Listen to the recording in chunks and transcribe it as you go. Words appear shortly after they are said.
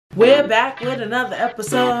We're back with another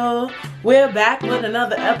episode. We're back with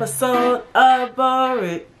another episode of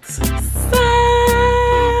Britt Says.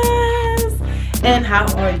 And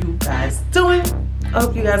how are you guys doing? I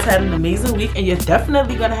hope you guys had an amazing week, and you're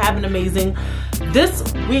definitely gonna have an amazing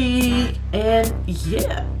this week. And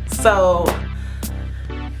yeah, so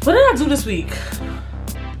what did I do this week?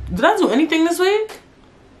 Did I do anything this week?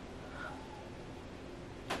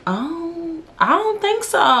 I don't think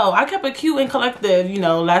so. I kept it cute and collective. You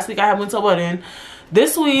know, last week I went to a wedding.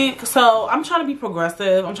 This week, so I'm trying to be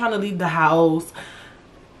progressive. I'm trying to leave the house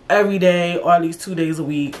every day or at least 2 days a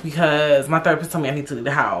week because my therapist told me I need to leave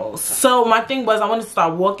the house. So my thing was I wanted to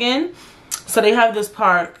start walking. So they have this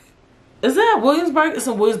park. Is it at Williamsburg? It's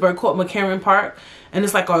in Williamsburg called McCarran Park. And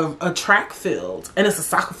it's like a track field. And it's a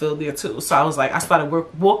soccer field there too. So I was like, I started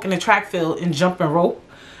walking the track field and jumping rope.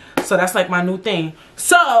 So that's like my new thing.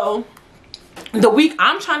 So the week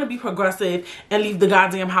I'm trying to be progressive and leave the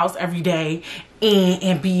goddamn house every day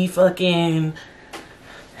and be fucking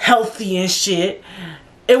healthy and shit.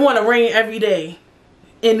 It want to rain every day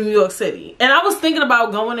in New York City. And I was thinking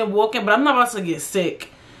about going and walking, but I'm not about to get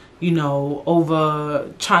sick, you know,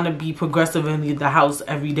 over trying to be progressive and leave the house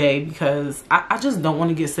every day because I just don't want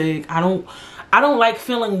to get sick. I don't like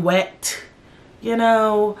feeling wet, you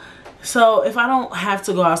know. So if I don't have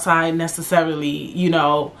to go outside necessarily, you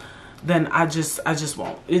know, then I just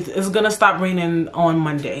won't. It's gonna stop raining on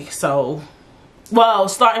Monday. So, well,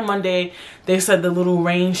 starting Monday, they said the little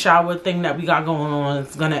rain shower thing that we got going on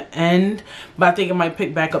is gonna end, but I think it might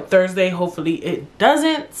pick back up Thursday. Hopefully it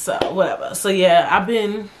doesn't. So whatever. So yeah, I've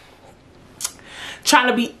been trying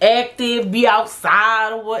to be active, be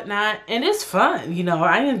outside or whatnot, and it's fun, you know.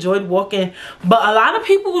 I enjoyed walking, but a lot of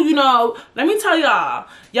people, you know, let me tell y'all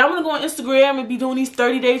want to go on Instagram and be doing these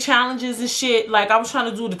 30-day challenges and shit. Like I was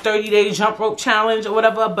trying to do the 30-day jump rope challenge or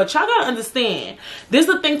whatever, but y'all gotta understand there's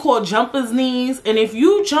a thing called jumper's knees, and if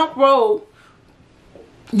you jump rope,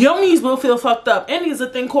 your knees will feel fucked up. And there's a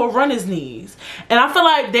thing called runner's knees, and I feel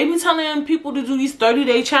like they be telling people to do these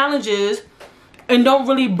 30-day challenges and don't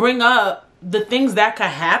really bring up the things that could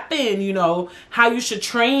happen, you know, how you should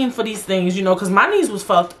train for these things, you know, because my knees was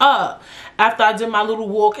fucked up after I did my little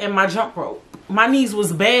walk and my jump rope. My knees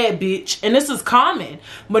was bad, bitch, and this is common,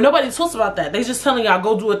 but nobody talks about that. They just telling y'all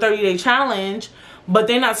go do a 30-day challenge, but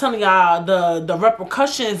they're not telling y'all the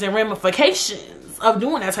repercussions and ramifications of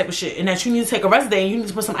doing that type of shit, and that you need to take a rest day and you need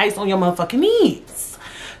to put some ice on your motherfucking knees.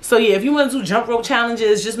 So yeah, if you want to do jump rope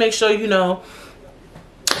challenges, just make sure, you know,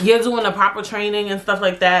 you're doing the proper training and stuff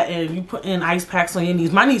like that, and you put in ice packs on your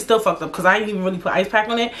knees. My knees still fucked up because I didn't even really put ice pack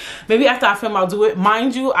on it. Maybe after I film I'll do it.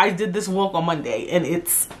 Mind you, I did this walk on Monday and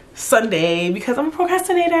it's Sunday because I'm a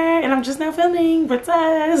procrastinator and I'm just now filming Britt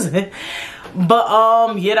Says.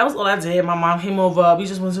 But yeah, that was all I did. My mom came over, we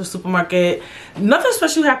just went to the supermarket. Nothing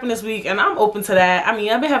special happened this week, and I'm open to that. I mean,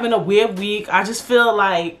 I've been having a weird week. I just feel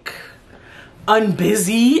like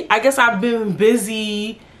unbusy. I guess I've been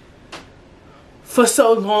busy for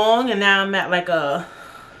so long, and now I'm at like a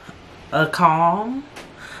calm,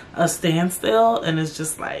 a standstill, and it's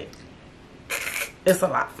just like, it's a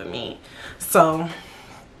lot for me. So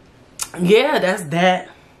yeah, that's that.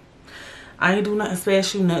 I ain't do nothing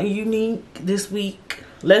special, nothing unique this week.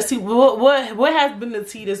 Let's see what has been the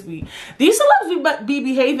tea this week. These celebrities be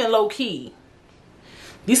behaving low key.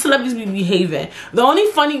 These celebrities be behaving. The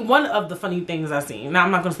only one of the funny things I seen. Now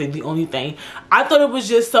I'm not gonna say the only thing. I thought it was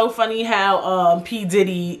just so funny how P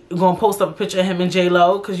Diddy gonna post up a picture of him and J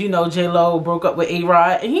Lo, because you know J Lo broke up with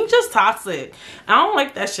A-Rod, and he just toxic. I don't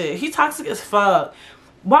like that shit. He toxic as fuck.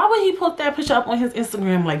 Why would he put that picture up on his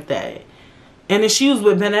Instagram like that? And then she was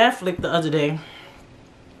with Ben Affleck the other day.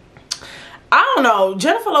 I don't know.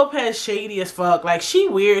 Jennifer Lopez shady as fuck. Like, she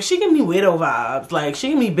weird. She give me weirdo vibes. Like, she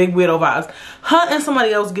give me big weirdo vibes. Her and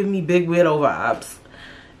somebody else give me big weirdo vibes.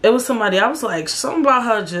 It was somebody, I was like, something about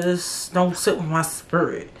her just don't sit with my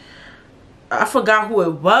spirit. I forgot who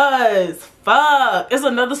it was. Fuck. It's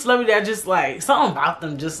another celebrity that just like, something about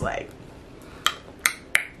them just like,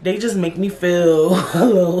 they just make me feel a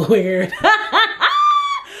little weird.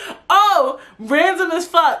 Oh, random as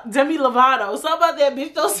fuck, Demi Lovato. Something about that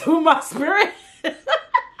bitch don't sit with my spirit. I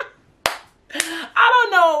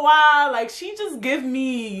don't know why. Like, she just give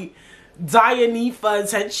me Dianifa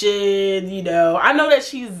attention, you know. I know that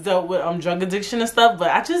she's dealt with drug addiction and stuff, but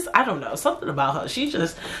I don't know. Something about her. She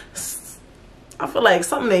just, I feel like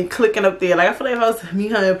something ain't clicking up there. Like, I feel like if I was to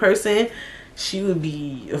meet her in person, she would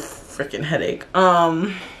be a freaking headache.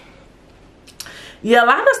 Yeah, a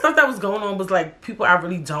lot of the stuff that was going on was like people I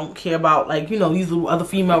really don't care about. Like, you know, these little other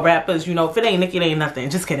female rappers, you know, if it ain't Nicki, it ain't nothing.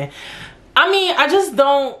 Just kidding. I mean, I just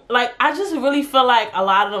don't, like, I just really feel like a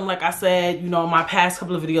lot of them, like I said, you know, in my past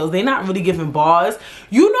couple of videos, they not really giving bars.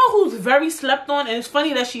 You know who's very slept on? And it's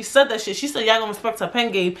funny that she said that shit. She said, y'all gonna respect her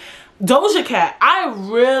pen game. Doja Cat. I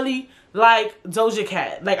really like Doja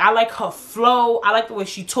Cat. Like, I like her flow. I like the way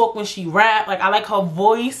she talk when she rap. Like, I like her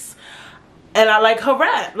voice. And I like her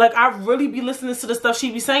rap. Like, I really be listening to the stuff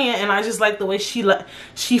she be saying, and I just like the way she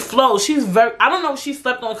flows. She's very, I don't know if she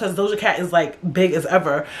slept on because Doja Cat is like big as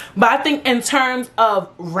ever, but I think in terms of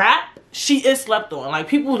rap, she is slept on. Like,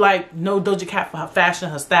 people like know Doja Cat for her fashion,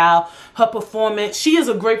 her style, her performance. She is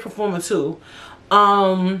a great performer too.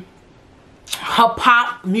 Her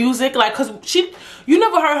pop music, like, cause you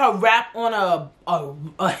never heard her rap on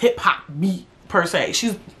a hip hop beat per se.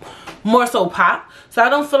 She's more so pop. So I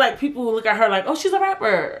don't feel like people look at her like, oh, she's a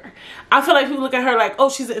rapper. I feel like people look at her like, oh,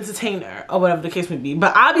 she's an entertainer, or whatever the case may be.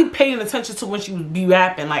 But I be paying attention to when she would be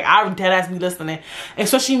rapping. Like, I dead ass be listening,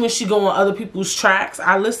 especially when she go on other people's tracks.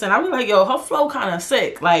 I listen. I be like, yo, her flow kind of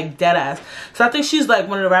sick, like dead ass. So I think she's like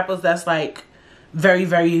one of the rappers that's like very,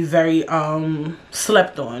 very, very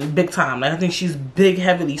slept on, big time. Like, I think she's big,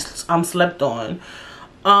 heavily slept on.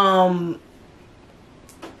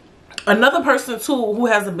 Another person too who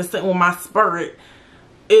hasn't been sitting with my spirit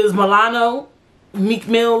is Milano. Meek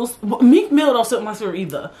Mill's. Meek Mill don't sit with my spirit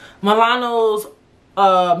either. Milano's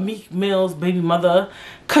Meek Mill's baby mother.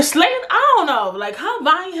 Cause I don't know, like, her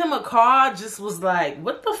buying him a car just was like,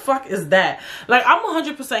 what the fuck is that? Like, I'm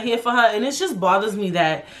 100% here for her, and it just bothers me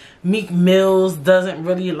that Meek Mills doesn't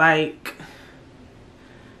really like,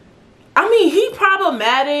 I mean, he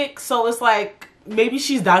problematic, so it's like maybe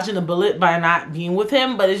she's dodging a bullet by not being with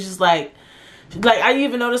him, but it's just like I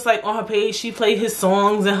even noticed, like, on her page, she played his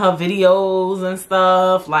songs in her videos and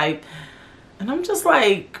stuff, like, and I'm just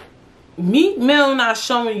like, Meek Mill not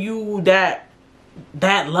showing you that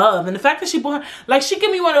love. And the fact that she bought her, like, she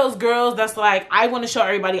give me one of those girls that's like, I want to show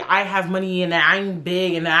everybody I have money and that I'm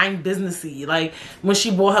big and that I'm businessy. Like, when she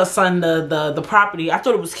bought her son the property, I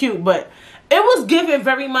thought it was cute, but it was given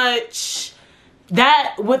very much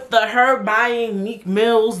that with her buying Meek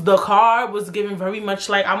Mills the car was given very much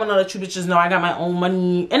like, I'm gonna let you bitches know I got my own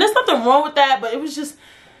money. And there's nothing wrong with that, but it was just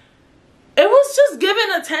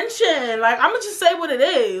giving attention. Like, I'm gonna just say what it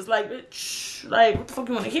is. Like, bitch, like, what the fuck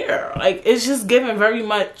you want to hear? Like, it's just giving very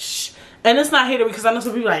much. And it's not hating, because I know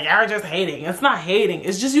some people like, y'all just hating. It's not hating.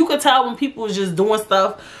 It's just, you could tell when people is just doing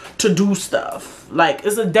stuff to do stuff. Like,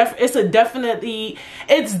 it's definitely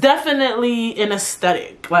an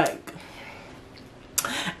aesthetic. Like,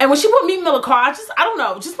 and when she put Meek Mill a car, I don't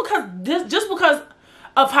know, just because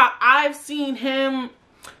of how I've seen him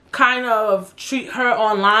kind of treat her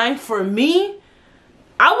online, for me,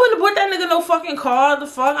 I wouldn't have bought that nigga no fucking car. The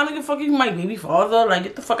fuck? I don't give a fuck, you my baby father. Like,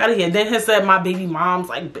 get the fuck out of here. Then he said my baby mom's.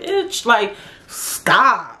 Like, bitch, like,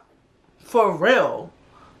 stop. For real.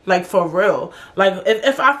 Like, for real. Like,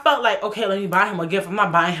 if I felt like, okay, let me buy him a gift, I'm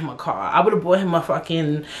not buying him a car. I would have bought him a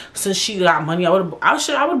fucking, since she got money, I would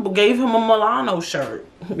have gave him a Milano shirt.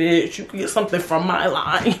 Bitch, you can get something from my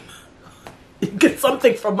line. You get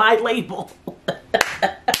something from my label.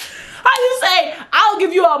 How you say, I'll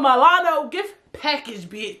give you a Milano gift package,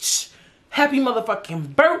 bitch. Happy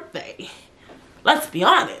motherfucking birthday. Let's be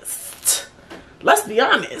honest. Let's be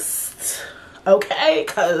honest. Okay?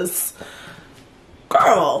 Because,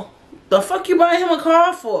 girl, the fuck you buying him a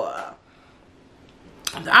car for?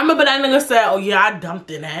 I remember that nigga said, oh yeah, I dumped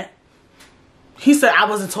in that. He said I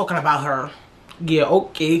wasn't talking about her. Yeah,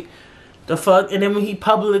 okay. The fuck? And then when he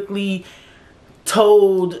publicly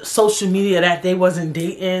told social media that they wasn't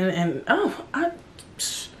dating, and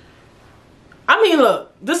I mean,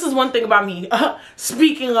 look, this is one thing about me.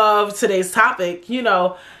 Speaking of today's topic, you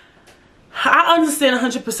know, I understand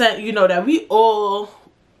 100%, you know, that we all,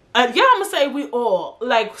 yeah, I'm gonna say we all,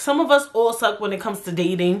 like, some of us all suck when it comes to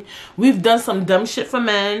dating. We've done some dumb shit for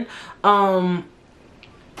men. I'm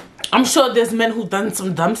sure there's men who've done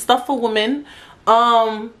some dumb stuff for women.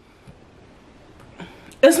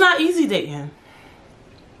 It's not easy dating.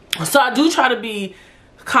 So I do try to be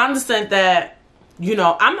cognizant that, you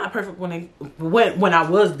know, I'm not perfect when I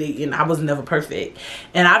was dating. I was never perfect.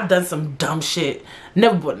 And I've done some dumb shit.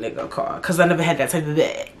 Never bought a nigga a car because I never had that type of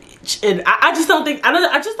bad bitch. And I just don't think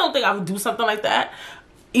I would do something like that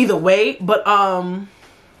either way. But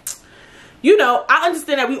you know, I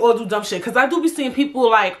understand that we all do dumb shit, because I do be seeing people,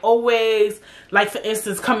 like, always, like, for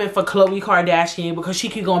instance, coming for Khloe Kardashian because she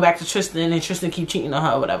keep going back to Tristan and Tristan keep cheating on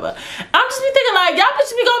her or whatever. I'm just be thinking, like, y'all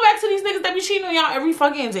bitches be going back to these niggas that be cheating on y'all every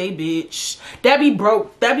fucking day, bitch. That be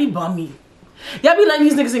broke. That be bummy. Y'all be letting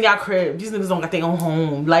these niggas in y'all crib. These niggas don't got their own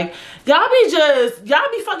home. Like, y'all be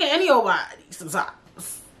fucking any old body sometimes.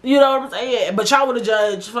 You know what I'm saying? But y'all would have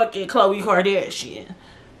judged fucking Khloe Kardashian.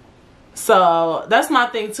 So that's my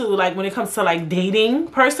thing too. Like when it comes to like dating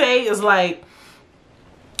per se, is like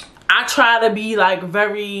I try to be like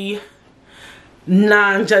very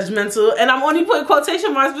non-judgmental, and I'm only putting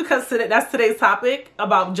quotation marks because that's today's topic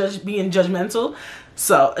about being judgmental.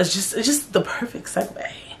 So it's just the perfect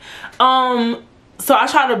segue. So I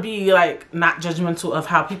try to be like not judgmental of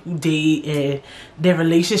how people date and their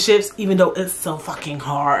relationships, even though it's so fucking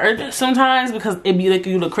hard sometimes because it be like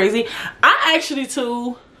you look crazy. I actually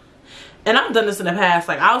too, and I've done this in the past,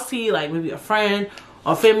 like I'll see like maybe a friend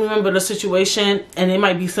or family member in a situation and it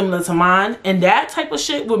might be similar to mine, and that type of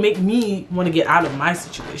shit would make me want to get out of my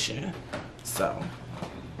situation. So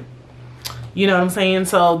you know what I'm saying?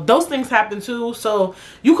 So those things happen too. So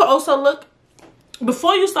you could also look,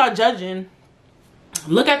 before you start judging,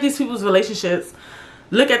 look at these people's relationships,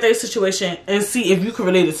 look at their situation, and see if you can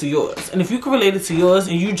relate it to yours. And if you can relate it to yours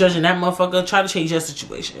and you judging that motherfucker, try to change your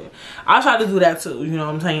situation. I try to do that too, you know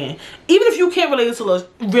what I'm saying? Even if you can't relate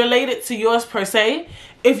it to yours per se,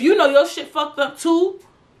 if you know your shit fucked up too,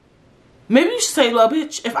 maybe you should say, "Little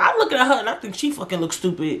bitch, if I look at her and I think she fucking looks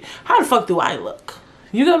stupid, how the fuck do I look?"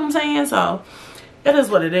 You know what I'm saying? So it is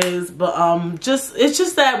what it is. But it's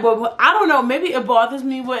just that, but I don't know, maybe it bothers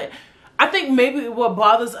me. I think maybe what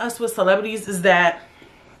bothers us with celebrities is that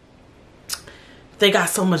they got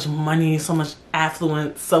so much money, so much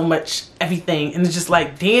affluence, so much everything, and it's just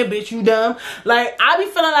like, damn bitch, you dumb. Like I be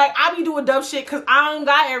feeling like I be doing dumb shit because I don't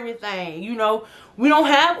got everything, you know. We don't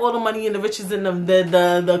have all the money and the riches and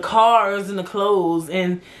the cars and the clothes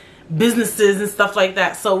and businesses and stuff like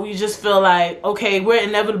that. So we just feel like, okay, we're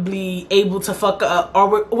inevitably able to fuck up,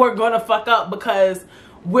 or we're gonna fuck up because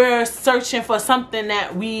we're searching for something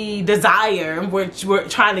that we desire and we're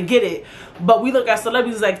trying to get it. But we look at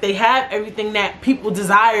celebrities like they have everything that people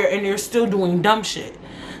desire and they're still doing dumb shit.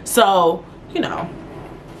 So, you know,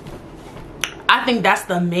 I think that's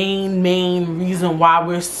the main reason why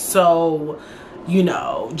we're so, you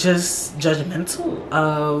know, just judgmental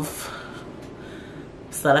of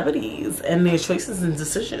celebrities and their choices and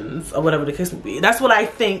decisions or whatever the case may be. That's what I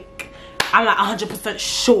think. I'm not 100%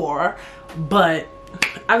 sure, but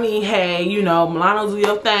I mean, hey, you know, Milano, do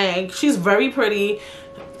your thing. She's very pretty.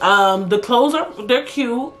 The clothes they're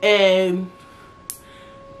cute, and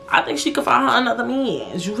I think she could find her another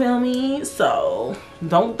man. You feel me? So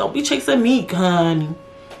don't be chasing Meek, honey.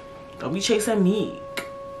 Don't be chasing Meek.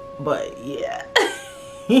 But yeah.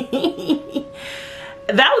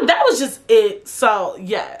 That was just it. So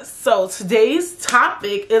yes, so today's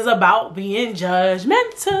topic is about being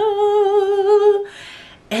judgmental.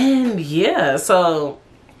 And yeah, so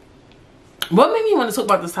what made me want to talk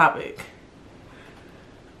about this topic?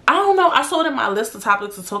 I don't know. I saw it in my list of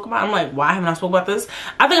topics to talk about. I'm like, why haven't I spoken about this?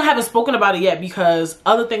 I think I haven't spoken about it yet because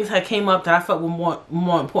other things had came up that I felt were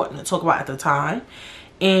more important to talk about at the time.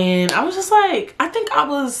 And I was just like,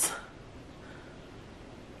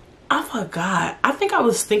 I forgot. I think I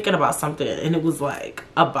was thinking about something and it was like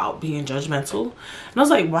about being judgmental. And I was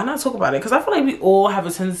like, why not talk about it? Because I feel like we all have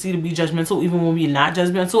a tendency to be judgmental even when we're not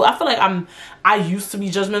judgmental. I feel like I used to be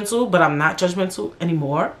judgmental, but I'm not judgmental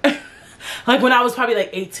anymore. Like when I was probably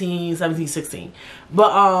like 18, 17, 16.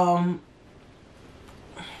 But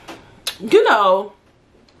you know,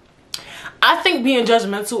 I think being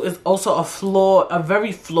judgmental is also a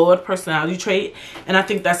very flawed personality trait. And I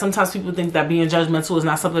think that sometimes people think that being judgmental is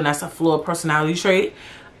not something that's a flawed personality trait.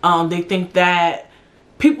 They think that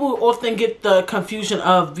people often get the confusion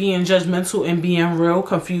of being judgmental and being real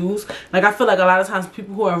confused. Like I feel like a lot of times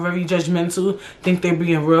people who are very judgmental think they're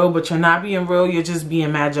being real, but you're not being real. You're just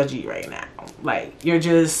being mad judgy right now. Like you're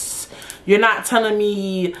not telling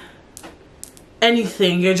me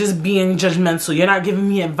anything. You're just being judgmental. You're not giving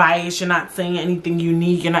me advice. You're not saying anything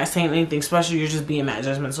unique. You're not saying anything special. You're just being mad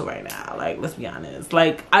judgmental right now. Like, let's be honest.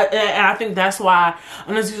 Like, I think that's why,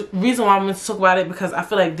 and that's the reason why I'm going to talk about it, because I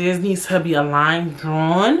feel like there needs to be a line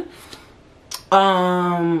drawn.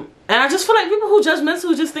 And I just feel like people who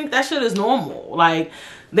judgmental just think that shit is normal. Like,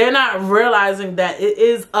 they're not realizing that it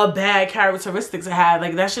is a bad characteristic to have.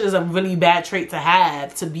 Like, that shit is a really bad trait to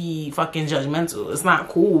have, to be fucking judgmental. It's not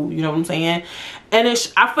cool, you know what I'm saying? And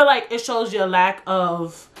I feel like it shows your lack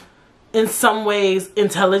of, in some ways,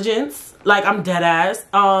 intelligence. Like, I'm dead ass.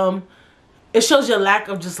 It shows your lack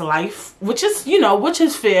of just life, which is, you know, which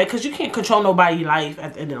is fair, because you can't control nobody's life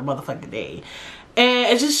at the end of the motherfucking day.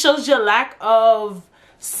 And it just shows your lack of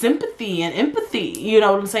sympathy and empathy, you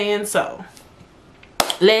know what I'm saying? So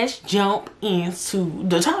let's jump into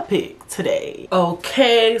the topic today.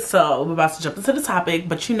 Okay, so we're about to jump into the topic,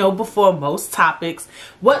 but you know, before most topics,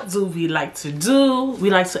 what do we like to do?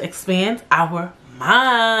 We like to expand our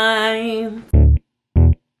mind.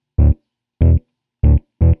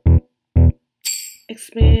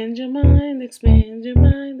 Expand your mind, expand your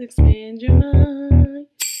mind, expand your mind.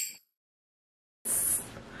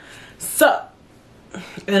 So,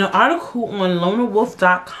 in an article on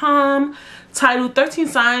lonerwolf.com titled 13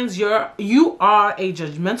 Signs You Are a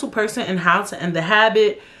Judgmental Person and How to End the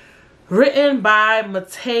Habit, written by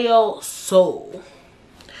Mateo Soul.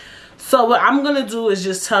 So what I'm going to do is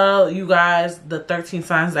just tell you guys the 13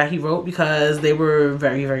 signs that he wrote because they were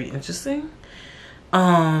very, very interesting.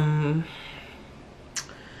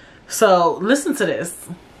 So listen to this.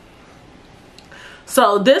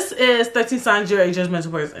 So this is 13 signs you're a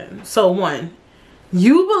judgmental person. So 1,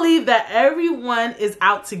 you believe that everyone is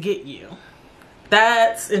out to get you.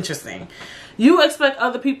 That's interesting. You expect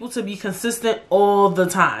other people to be consistent all the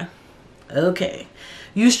time. Okay.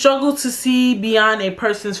 You struggle to see beyond a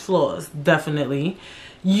person's flaws. Definitely.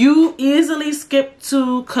 You easily skip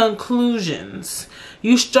to conclusions.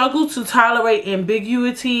 You struggle to tolerate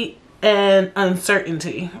ambiguity and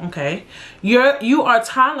uncertainty. Okay. You are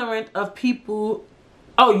tolerant of people.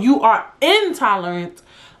 Oh, you are intolerant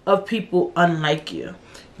of people unlike you.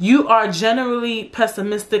 You are generally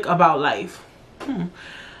pessimistic about life.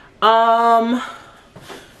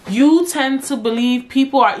 You tend to believe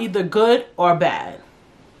people are either good or bad.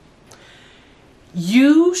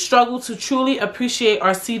 You struggle to truly appreciate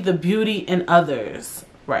or see the beauty in others.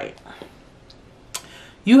 Right.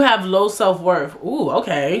 You have low self-worth. Ooh,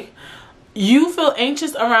 okay. You feel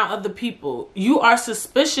anxious around other people. You are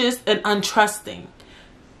suspicious and untrusting.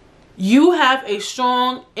 You have a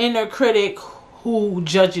strong inner critic who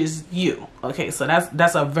judges you. Okay, so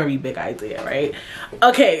that's a very big idea, right?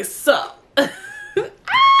 Okay, so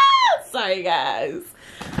sorry guys.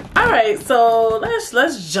 All right, so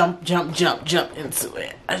let's jump into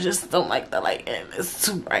it. I just don't like the lighting. It's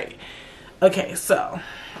too bright. Okay, so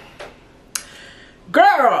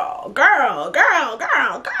girl.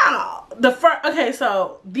 Okay,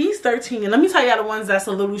 so these 13, and let me tell you the ones that's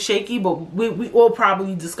a little shaky, but we will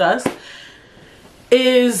probably discuss.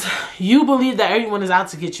 Is you believe that everyone is out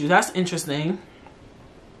to get you. That's interesting.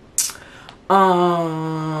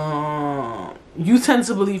 You tend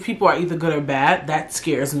to believe people are either good or bad. That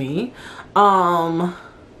scares me. You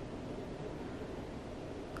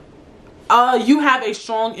have a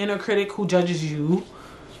strong inner critic who judges you.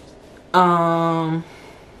 And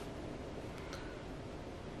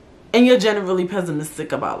you're generally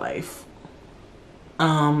pessimistic about life.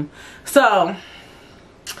 So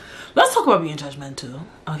let's talk about being judgmental.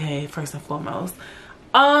 Okay, first and foremost.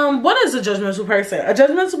 What is a judgmental person? A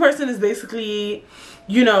judgmental person is basically,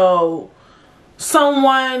 you know,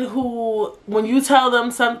 someone who, when you tell them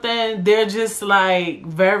something, they're just like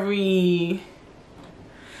very,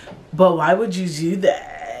 but why would you do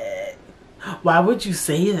that? Why would you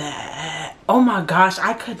say that? Oh my gosh,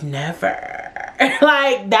 I could never.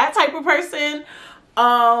 Like that type of person.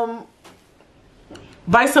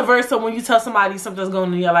 Vice versa, when you tell somebody something's going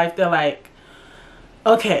on in your life, they're like,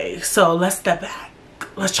 okay, so let's step back.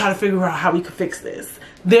 Let's try to figure out how we could fix this.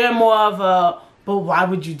 They're more of a, but why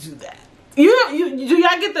would you do that? Do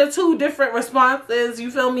y'all get the two different responses? You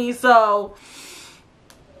feel me? So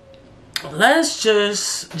let's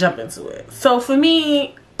just jump into it. So for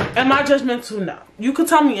me, am I judgmental? No. You could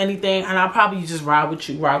tell me anything and I'll probably just rock with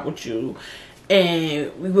you,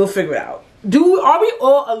 and we will figure it out. Are we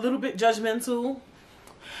all a little bit judgmental?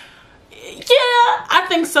 Yeah, I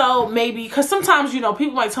think so, maybe. Because sometimes, you know,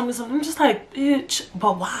 people might tell me something. I'm just like, bitch,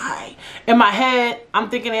 but why? In my head,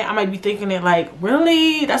 I'm thinking it. I might be thinking it like,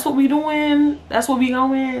 really? That's what we doing? That's what we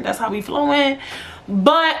going? That's how we flowing?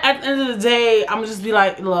 But at the end of the day, I'm just be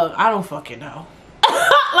like, look, I don't fucking know.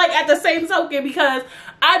 Like at the same token, because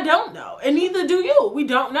I don't know. And neither do you. We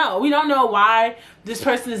don't know. We don't know why this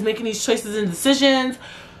person is making these choices and decisions.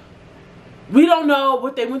 We don't know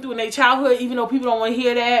what they went through in their childhood, even though people don't want to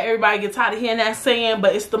hear that. Everybody gets tired of hearing that saying,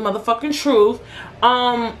 but it's the motherfucking truth.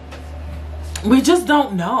 We just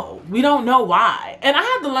don't know. We don't know why. And I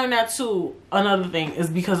had to learn that too. Another thing is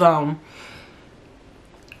because I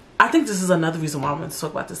think this is another reason why I wanted to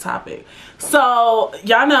talk about this topic. So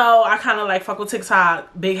y'all know I kind of like fuck with TikTok,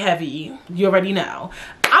 big heavy. You already know.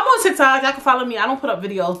 I'm on TikTok. Y'all can follow me. I don't put up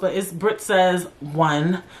videos, but it's Britt Says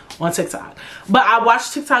 1 on TikTok. But I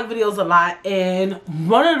watch TikTok videos a lot, and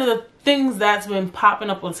one of the things that's been popping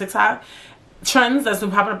up on TikTok, trends that's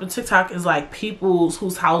been popping up on TikTok, is like people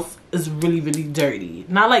whose house is really, really dirty.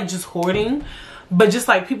 Not like just hoarding, but just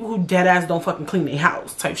like people who dead ass don't fucking clean their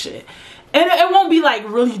house type shit. And it won't be like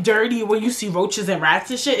really dirty where you see roaches and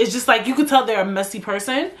rats and shit. It's just like you could tell they're a messy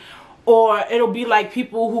person. Or it'll be like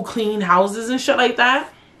people who clean houses and shit like that.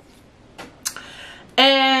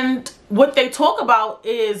 And what they talk about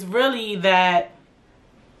is really that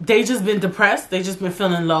they just been depressed. They just been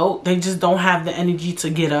feeling low. They just don't have the energy to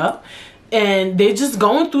get up. And they're just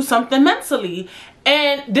going through something mentally.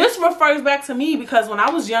 And this refers back to me because when I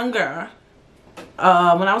was younger,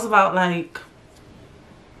 when I was about like,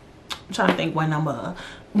 I'm trying to think what number.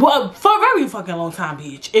 Well, for a very fucking long time,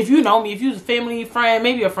 bitch. If you know me, if you was a family friend,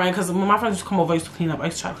 maybe a friend, because when my friends used to come over, I used to clean up. I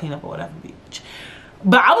used to try to clean up or whatever, bitch.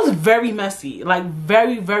 But I was very messy. Like,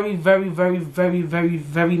 very, very, very, very, very, very,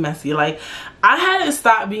 very messy. Like, I hadn't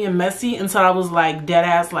stopped being messy until I was, like, dead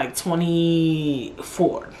ass, like,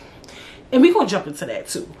 24. And we gonna jump into that,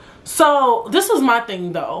 too. So, this was my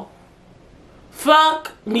thing, though.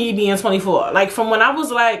 Fuck me being 24. Like, from when I was,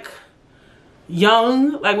 like,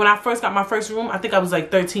 young, like when I first got my first room, I think I was like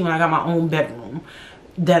 13 when I got my own bedroom.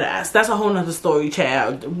 Dead ass. That's a whole nother story,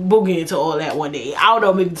 child. We'll get into all that one day. I don't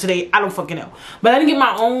know, maybe today. I don't fucking know. But I didn't get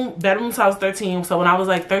my own bedroom until I was 13. So when I was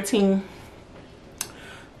like 13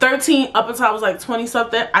 up until I was like 20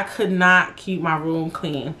 something, I could not keep my room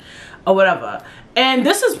clean or whatever. And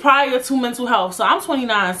this is prior to mental health. So I'm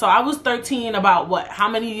 29. So I was 13 about what? How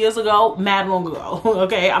many years ago? Mad long ago.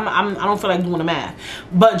 Okay? I don't feel like doing the math.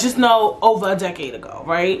 But just know over a decade ago,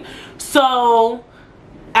 right? So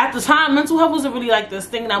at the time, mental health wasn't really like this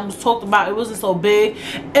thing that was talked about. It wasn't so big.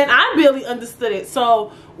 And I barely understood it.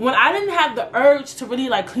 So when I didn't have the urge to really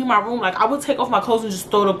like clean my room, like I would take off my clothes and just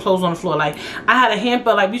throw the clothes on the floor. Like I had a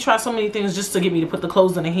hamper, like we tried so many things just to get me to put the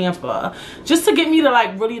clothes in the hamper, just to get me to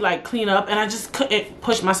like really like clean up, and I just couldn't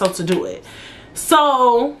push myself to do it.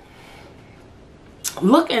 So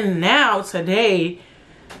looking now today,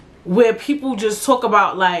 where people just talk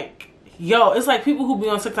about like, yo, it's like people who be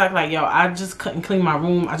on TikTok like, yo, I just couldn't clean my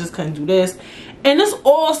room, I just couldn't do this. And this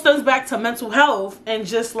all stems back to mental health and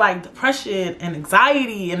just like depression and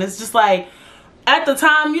anxiety. And it's just like, at the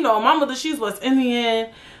time, you know, my mother, she's West Indian.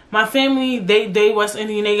 My family, they West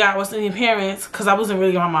Indian, they got West Indian parents, because I wasn't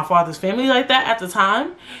really around my father's family like that at the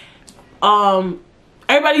time.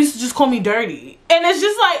 Everybody used to just call me dirty. And it's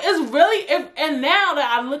just like, it's really, and now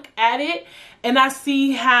that I look at it and I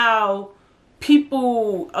see how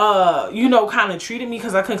people you know, kind of treated me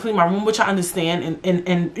because I couldn't clean my room, which I understand,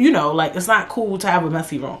 and you know, like, it's not cool to have a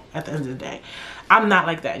messy room at the end of the day. I'm not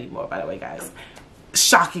like that anymore, by the way, guys,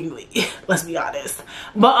 shockingly. Let's be honest.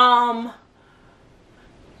 But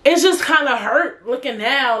it's just kind of hurt looking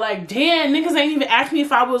now, like, damn, niggas ain't even asked me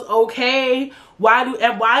if I was okay. Why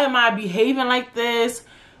am I behaving like this?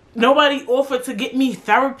 Nobody offered to get me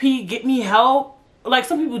therapy, get me help. Like,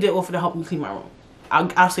 some people did offer to help me clean my room,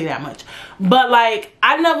 I'll say that much. But like,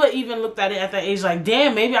 I never even looked at it at that age like,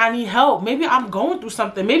 damn, maybe I need help. Maybe I'm going through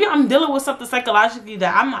something. Maybe I'm dealing with something psychologically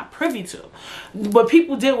that I'm not privy to. What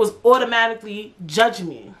people did was automatically judge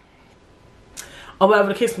me. Or whatever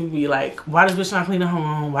the case may be. Like, why does bitch not cleaning her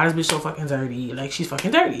room? Why does bitch so fucking dirty? Like, she's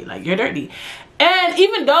fucking dirty. Like, you're dirty. And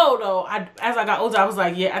even though, as I got older, I was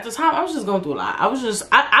like, yeah, at the time, I was just going through a lot. I was just,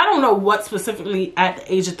 I don't know what specifically at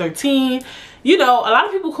the age of 13. You know, a lot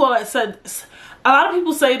of people a lot of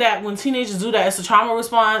people say that when teenagers do that, it's a trauma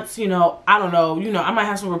response. You know, I don't know. You know, I might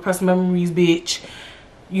have some repressed memories, bitch.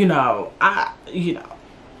 You know,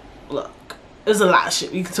 look, there's a lot of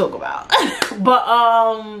shit we can talk about.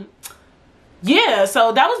 But, yeah,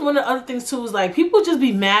 so that was one of the other things, too, was like, people just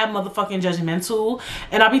be mad motherfucking judgmental.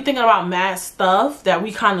 And I be thinking about mad stuff that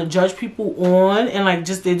we kind of judge people on, and like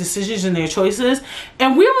just their decisions and their choices.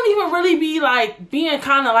 And we don't even really be like being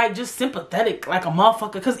kind of like just sympathetic like a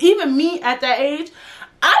motherfucker. Because even me at that age,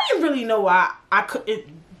 I didn't really know why I couldn't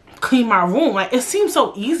clean my room. Like, it seemed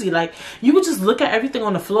so easy. Like, you would just look at everything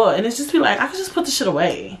on the floor and it's just be like, I could just put the shit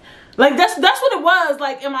away. Like, that's what it was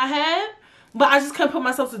like in my head. But I just couldn't put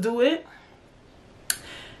myself to do it.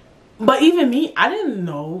 But even me, I didn't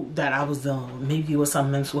know that I was maybe it was some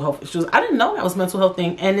mental health issues. I didn't know that was a mental health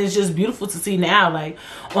thing. And it's just beautiful to see now, like,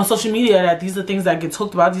 on social media, that these are things that get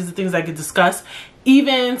talked about. These are things that get discussed.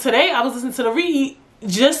 Even today, I was listening to the read.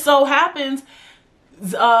 Just so happens,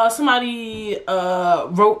 somebody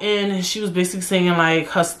wrote in, and she was basically saying, like,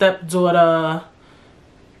 her stepdaughter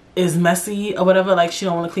is messy or whatever. Like, she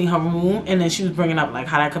don't want to clean her room. And then she was bringing up, like,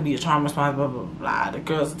 how that could be a trauma response, blah, blah, blah. The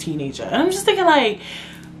girl's a teenager. And I'm just thinking, like,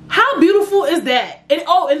 how beautiful is that? And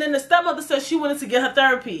oh, and then the stepmother said she wanted to get her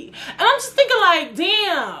therapy. And I'm just thinking like,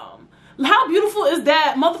 damn, how beautiful is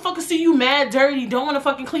that? Motherfuckers see you mad dirty, don't want to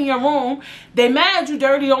fucking clean your room. They mad you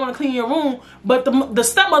dirty, don't want to clean your room. But the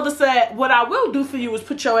stepmother said, what I will do for you is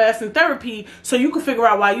put your ass in therapy so you can figure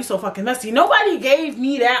out why you so fucking messy. Nobody gave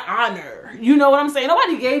me that honor. You know what I'm saying?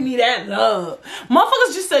 Nobody gave me that love.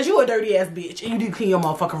 Motherfuckers just said you a dirty ass bitch and you didn't clean your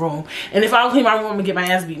motherfucking room. And if I don't clean my room, I'm gonna get my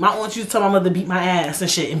ass beat. My aunt used to tell my mother to beat my ass and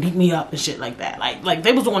shit and beat me up and shit like that. Like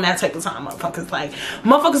they was on that type of time, motherfuckers. Like,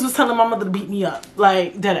 motherfuckers was telling my mother to beat me up.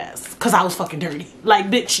 Like, dead ass. Cause I was fucking dirty. Like,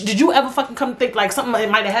 bitch, did you ever fucking come think like something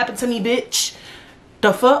might have happened to me, bitch?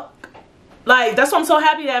 The fuck? Like, that's why I'm so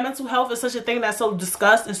happy that mental health is such a thing that's so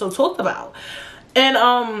discussed and so talked about. And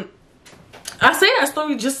I say that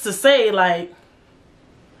story just to say, like,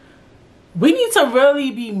 we need to really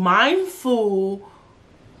be mindful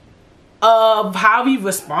of how we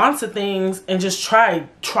respond to things and just try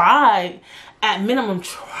at minimum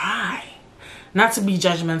try not to be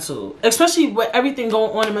judgmental, especially with everything going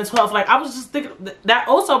on in mental health. Like, I was just thinking, that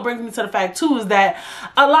also brings me to the fact too is that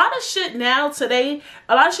a lot of shit now today,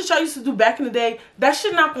 a lot of shit y'all used to do back in the day, that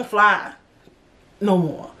shit not gonna fly no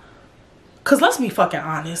more. Cause let's be fucking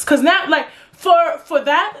honest. Cause now, like, for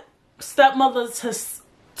that stepmother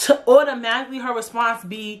to automatically her response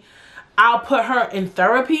be, I'll put her in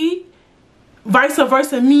therapy. Vice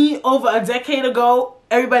versa, me over a decade ago,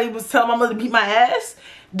 everybody was telling my mother to beat my ass.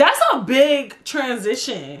 That's a big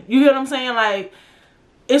transition. You get what I'm saying? Like,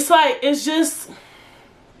 it's just,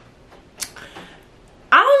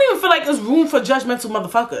 I don't even feel like there's room for judgmental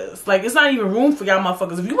motherfuckers. Like, it's not even room for y'all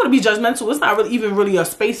motherfuckers. If you want to be judgmental, it's not really even really a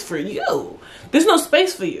space for you. There's no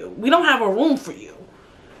space for you. We don't have a room for you.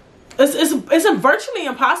 It's virtually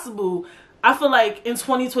impossible, I feel like, in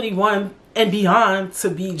 2021 and beyond to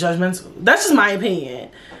be judgmental. That's just my opinion.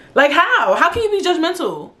 Like, how can you be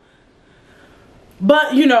judgmental?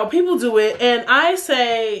 But, you know, people do it. And I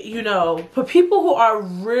say, you know, for people who are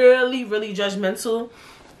really, really judgmental,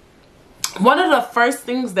 one of the first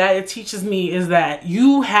things that it teaches me is that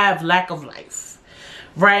you have lack of life,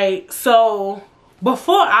 right? So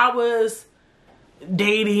before I was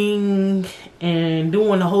dating and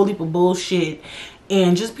doing a whole heap of bullshit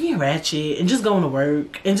and just being ratchet and just going to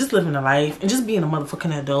work and just living a life and just being a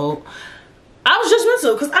motherfucking adult, I was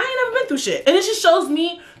judgmental because I ain't never been through shit. And it just shows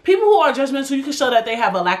me people who are judgmental, you can show that they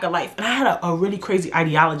have a lack of life. And I had a really crazy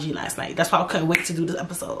ideology last night. That's why I couldn't wait to do this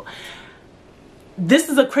episode. This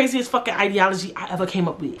is the craziest fucking ideology I ever came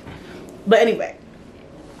up with. But anyway,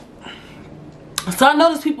 so I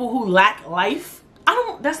notice people who lack life.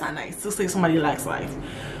 That's not nice to say somebody lacks life.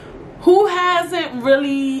 Who hasn't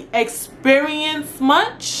really experienced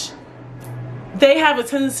much, they have a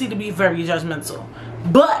tendency to be very judgmental.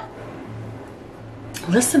 But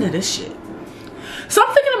listen to this shit. So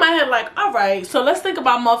I'm thinking in my head, like, alright, so let's think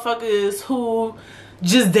about motherfuckers who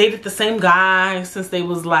just dated the same guy since they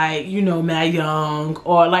was, like, you know, mad young.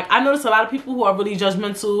 Or, like, I notice a lot of people who are really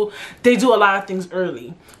judgmental, they do a lot of things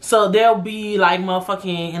early. So they'll be, like,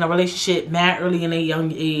 motherfucking in a relationship mad early in their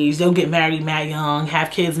young age. They'll get married mad young, have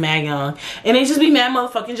kids mad young. And they just be mad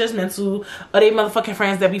motherfucking judgmental. Or they motherfucking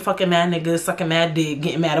friends that be fucking mad niggas, sucking mad dick,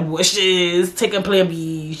 getting mad abortions, taking Plan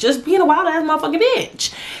B's, just being a wild ass motherfucking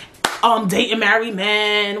bitch. Dating married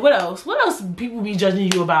men. What else? What else people be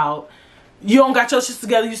judging you about? You don't got your shit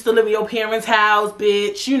together. You still live in your parents' house,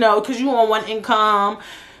 bitch. You know, because you on one income.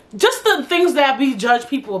 Just the things that we judge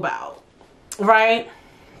people about, right?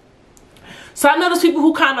 So I notice people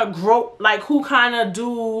who kind of grow, like, who kind of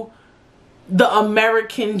do the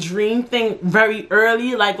American dream thing very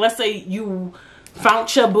early. Like, let's say you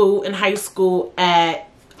found your boo in high school at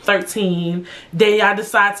 13. Then y'all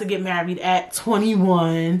decide to get married at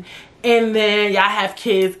 21. And then y'all have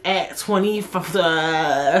kids at 20,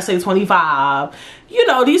 let's say 25. You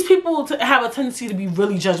know, these people have a tendency to be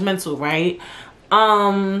really judgmental, right?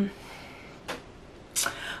 But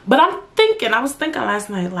I was thinking last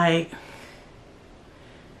night, like,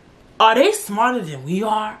 are they smarter than we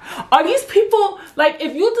are? Are these people, like,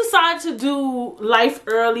 if you decide to do life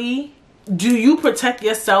early, do you protect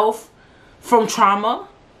yourself from trauma?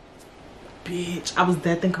 Bitch, I was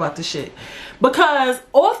dead thinking about this shit. Because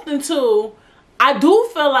often too, I do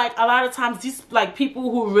feel like a lot of times these, like, people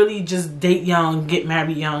who really just date young, get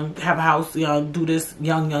married young, have a house young, do this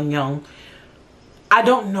young, I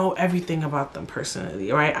don't know everything about them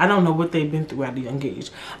personally, right? I don't know what they've been through at a young age.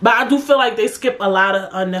 But I do feel like they skip a lot of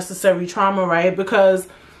unnecessary trauma, right? Because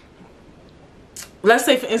let's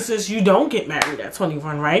say, for instance, you don't get married at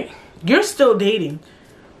 21, right? You're still dating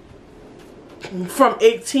from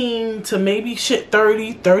 18 to maybe shit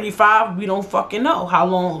 30, 35. We don't fucking know how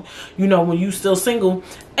long, you know, when you still single.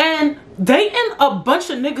 And dating a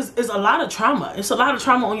bunch of niggas is a lot of trauma. It's a lot of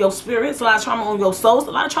trauma on your spirit. It's a lot of trauma on your soul. It's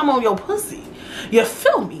a lot of trauma on your pussy. You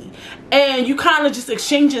feel me? And you kind of just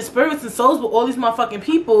exchanging spirits and souls with all these motherfucking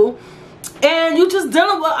people. And you just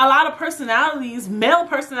dealing with a lot of personalities, male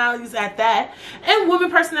personalities at that, and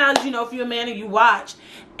women personalities, you know, if you're a man and you watch.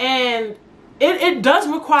 And it does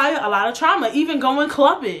require a lot of trauma, even going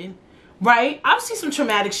clubbing, right? I've seen some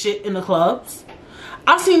traumatic shit in the clubs.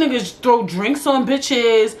 I've seen niggas throw drinks on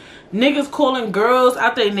bitches, niggas calling girls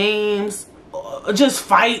out their names, just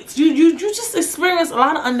fights. You just experience a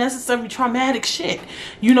lot of unnecessary traumatic shit,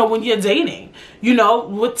 you know, when you're dating, you know,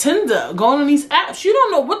 with Tinder, going on these apps. You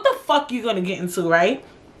don't know what the fuck you're gonna get into, right?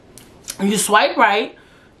 You swipe right,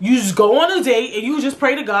 you just go on a date, and you just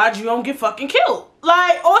pray to God you don't get fucking killed,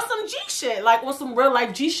 like, or some G shit, like, or some real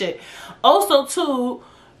life G shit. Also too,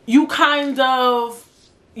 you kind of,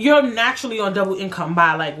 you're naturally on double income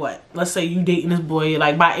by, like, what? Let's say you dating this boy,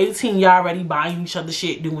 like, by 18, y'all already buying each other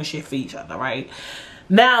shit, doing shit for each other, right?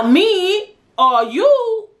 Now, me or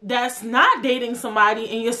you that's not dating somebody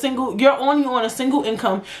and you're single, you're only on a single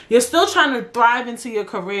income, you're still trying to thrive into your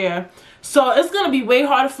career. So it's going to be way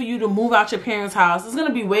harder for you to move out your parents' house. It's going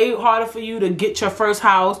to be way harder for you to get your first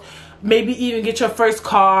house, maybe even get your first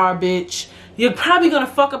car, bitch. You're probably going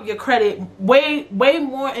to fuck up your credit way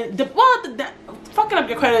more. And fucking up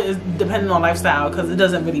your credit is depending on lifestyle, because it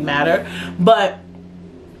doesn't really matter. But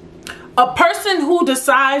a person who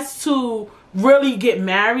decides to really get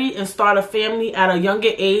married and start a family at a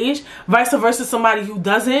younger age, vice versa somebody who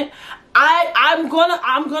doesn't, I'm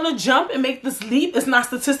gonna jump and make this leap. It's not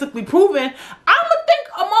statistically proven. I'm gonna think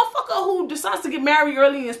a motherfucker who decides to get married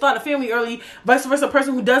early and start a family early, vice versa a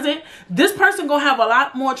person who doesn't, this person gonna have a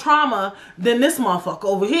lot more trauma than this motherfucker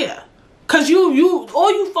over here. Cause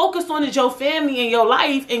all you focus on is your family and your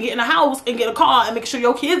life and getting a house and get a car and make sure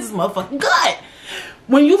your kids is motherfucking good.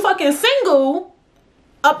 When you fucking single,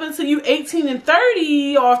 up until you 18 and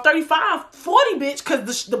 30 or 35, 40, bitch,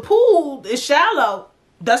 cause the pool is shallow.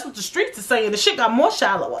 That's what the streets are saying. The shit got more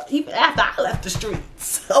shallower even after I left the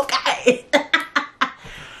streets. Okay.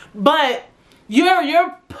 But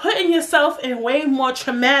you're putting yourself in way more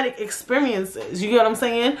traumatic experiences. You get what I'm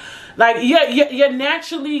saying? Like, you're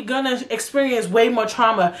naturally gonna experience way more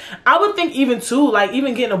trauma. I would think even too, like,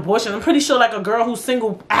 even getting an abortion. I'm pretty sure like a girl who's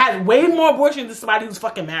single has way more abortions than somebody who's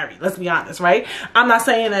fucking married. Let's be honest, right? I'm not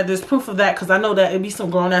saying that there's proof of that, because I know that it'd be some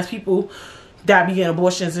grown ass people that be getting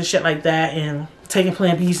abortions and shit like that and taking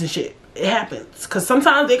Plan B's and shit. It happens. Because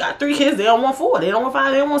sometimes they got 3 kids, they don't want 4, they don't want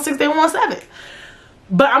 5, they don't want 6, they don't want 7.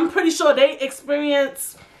 But I'm pretty sure they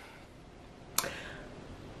experience,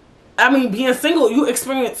 I mean, being single, you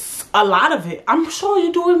experience a lot of it. I'm sure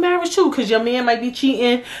you do in marriage too, because your man might be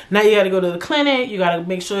cheating. Now you got to go to the clinic. You got to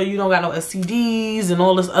make sure you don't got no STDs and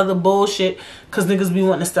all this other bullshit, because niggas be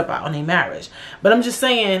wanting to step out on their marriage. But I'm just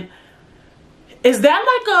saying, is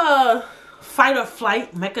that like a fight or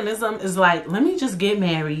flight mechanism? Is like, let me just get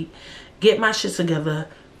married, get my shit together,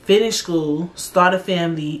 finish school, start a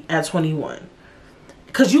family at 21.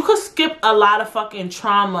 Because you could skip a lot of fucking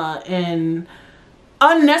trauma and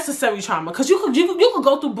unnecessary trauma. Because you could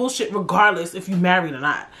go through bullshit regardless if you married or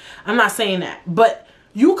not. I'm not saying that. But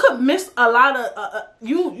you could miss a lot of,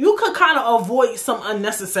 you could kind of avoid some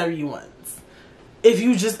unnecessary ones if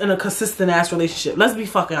you just in a consistent ass relationship. Let's be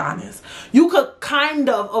fucking honest. You could kind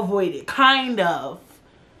of avoid it. Kind of.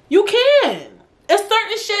 You can. It's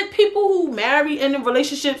certain shit people who marry and in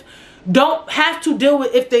relationships don't have to deal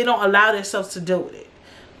with if they don't allow themselves to deal with it.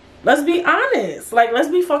 Let's be honest. Like, let's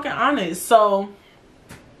be fucking honest. So,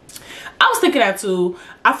 I was thinking that too.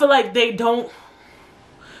 I feel like they don't,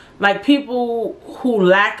 like, people who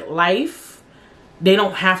lack life, they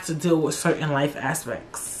don't have to deal with certain life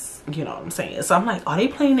aspects. You know what I'm saying? So, I'm like, are they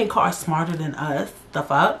playing their cards smarter than us? The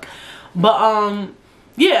fuck? But,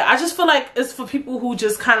 yeah, I just feel like it's for people who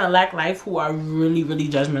just kind of lack life, who are really, really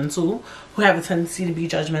judgmental, who have a tendency to be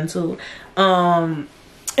judgmental.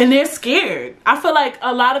 And they're scared. I feel like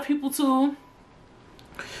a lot of people too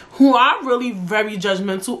who are really very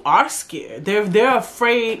judgmental are scared. They're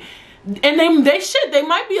afraid, and they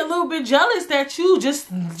might be a little bit jealous that you just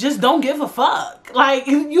don't give a fuck. Like,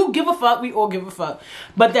 you give a fuck, we all give a fuck,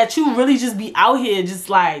 but that you really just be out here just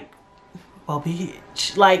like, well,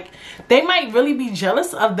 bitch. Like, they might really be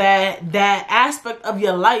jealous of that aspect of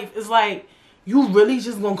your life. It's like, you really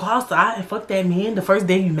just gonna go outside and fuck that man the first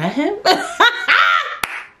day you met him?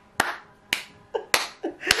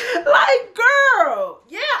 Like, girl,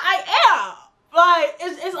 yeah, I am. Like,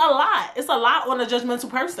 it's a lot. It's a lot on a judgmental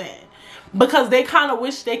person, because they kind of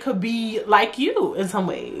wish they could be like you in some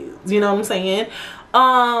ways. You know what I'm saying?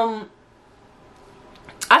 I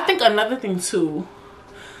think another thing too.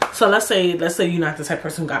 So let's say you're not the type of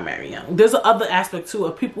person who got married young. There's another aspect too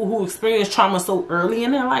of people who experience trauma so early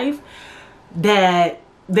in their life that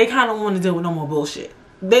they kind of want to deal with no more bullshit.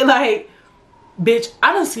 They like, bitch,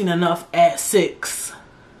 I done seen enough at 6.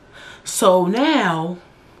 So now,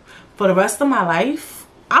 for the rest of my life,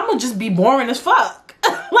 I'm gonna just be boring as fuck.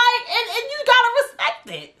 Like, and you gotta respect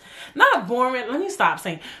it. Not boring. Let me stop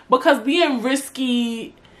saying, because being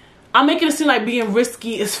risky, I'm making it seem like being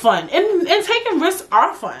risky is fun, and taking risks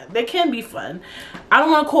are fun. They can be fun. I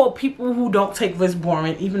don't want to call people who don't take risks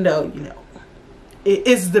boring, even though, you know, it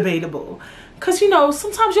is debatable. Cause, you know,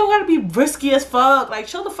 sometimes you don't gotta be risky as fuck. Like,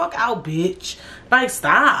 chill the fuck out, bitch. Like,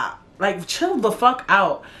 stop. Like, chill the fuck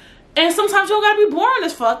out. And sometimes you don't gotta be boring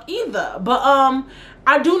as fuck either. But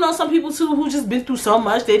I do know some people too who just been through so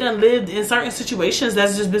much. They done lived in certain situations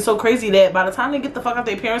that's just been so crazy that by the time they get the fuck out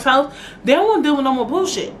their parents' house, they don't want to deal with no more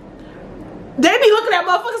bullshit. They be looking at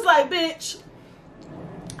motherfuckers like, bitch,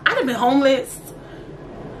 I done been homeless.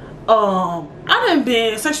 I done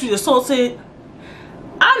been sexually assaulted.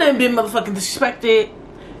 I done been motherfucking disrespected.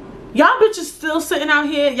 Y'all bitches still sitting out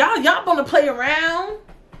here. Y'all wanna play around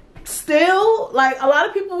still. Like, a lot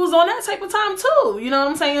of people was on that type of time too. You know what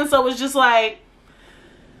I'm saying? So it's just like,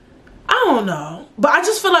 I don't know. But I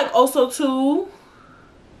just feel like also too,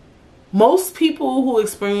 most people who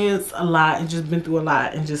experience a lot and just been through a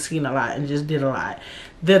lot and just seen a lot and just did a lot,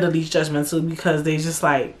 they're the least judgmental, because they just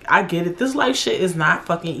like, I get it. This life shit is not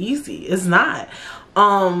fucking easy. It's not.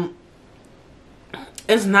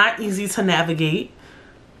 It's not easy to navigate.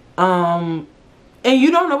 And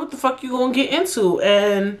you don't know what the fuck you're gonna get into.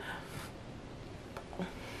 And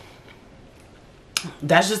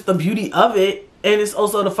that's just the beauty of it. And it's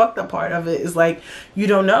also the fucked up part of it. Is like, you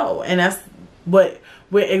don't know. And that's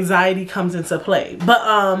where anxiety comes into play.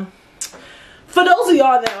 But for those of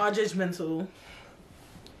y'all that are judgmental,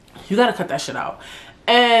 you gotta cut that shit out.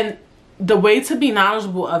 And the way to be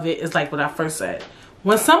knowledgeable of it is like what I first said.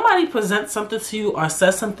 When somebody presents something to you or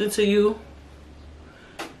says something to you,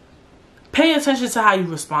 pay attention to how you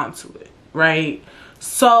respond to it, right?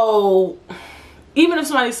 So even if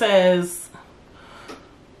somebody says,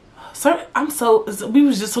 "Sir, we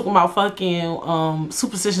was just talking about fucking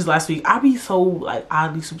superstitions last week." I be so like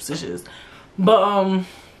oddly superstitious. But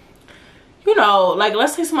you know, like,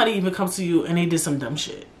 let's say somebody even comes to you and they did some dumb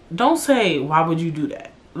shit. Don't say, "Why would you do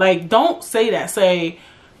that?" Like, don't say that. Say,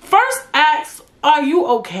 first ask, "Are you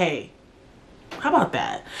okay?" How about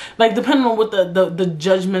that? Like, depending on what the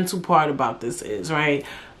judgmental part about this is, right?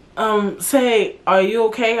 Say, "Are you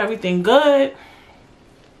okay? Everything good?"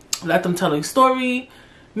 Let them tell a story.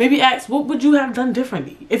 Maybe ask, what would you have done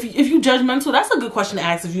differently? If you judgmental, that's a good question to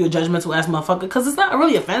ask if you're a judgmental ass motherfucker, because it's not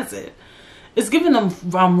really offensive. It's giving them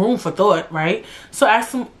room for thought, right? So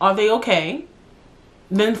ask them, are they okay?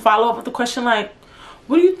 Then follow up with the question like,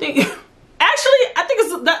 what do you think? Actually, I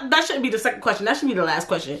think that shouldn't be the second question. That should be the last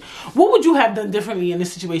question. What would you have done differently in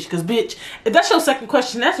this situation? Because, bitch, if that's your second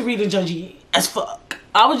question, that's reading judgy as fuck.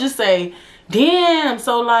 I would just say, damn.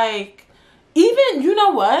 So, like, even, you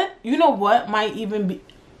know what? You know what might even be,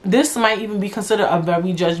 this might even be considered a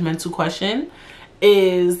very judgmental question,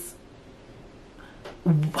 is,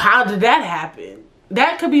 how did that happen?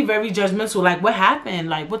 That could be very judgmental. Like, what happened?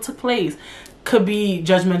 Like, what took place? Could be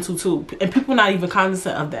judgmental too. And people not even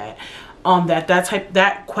cognizant of that.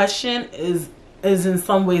 That question is in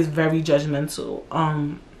some ways very judgmental.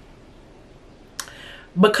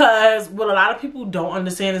 Because what a lot of people don't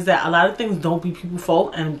understand is that a lot of things don't be people's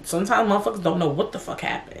fault, and sometimes motherfuckers don't know what the fuck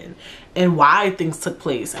happened and why things took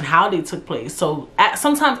place and how they took place. So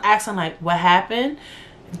sometimes asking like, what happened,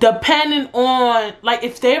 depending on, like,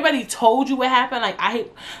 if they already told you what happened,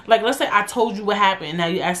 like let's say I told you what happened, now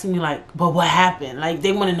you're asking me like, but what happened? Like,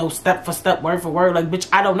 they want to know step for step, word for word. Like, bitch,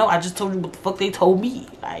 I don't know. I just told you what the fuck they told me.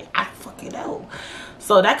 Like, I fucking know.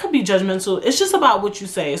 So that could be judgmental. It's just about what you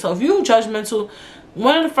say. So if you're judgmental,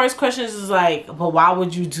 one of the first questions is like, but why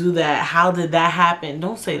would you do that? How did that happen?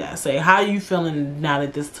 Don't say that. Say, how are you feeling now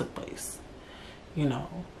that this took place? You know,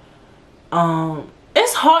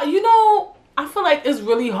 it's hard, you know. I feel like it's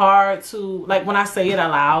really hard to, like, when I say it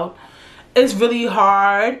out loud, it's really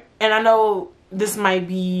hard. And I know this might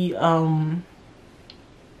be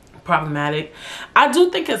problematic. I do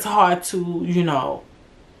think it's hard to, you know,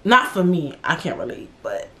 not for me, I can't relate,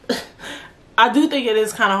 but I do think it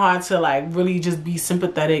is kind of hard to, like, really just be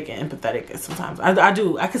sympathetic and empathetic sometimes. I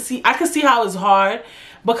do. I can see how it's hard,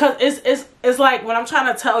 because it's like when I'm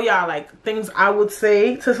trying to tell y'all like things I would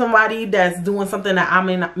say to somebody that's doing something that I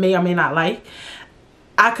may or may not like.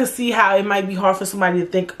 I could see how it might be hard for somebody to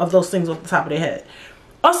think of those things off the top of their head.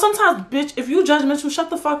 Or sometimes, bitch, if you judgmental,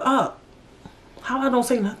 shut the fuck up. How I don't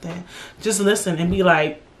say nothing? Just listen and be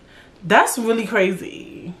like, that's really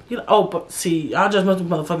crazy. You know, oh, but see, y'all judgmental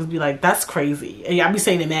motherfuckers be like, that's crazy. And y'all be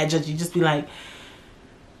saying it mad judgy. Just be like,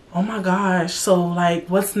 oh my gosh, so like,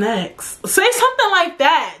 what's next? Say something like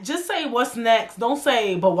that. Just say what's next. Don't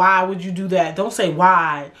say, but why would you do that? Don't say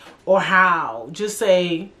why or how. Just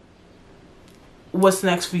say, what's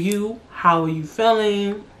next for you? How are you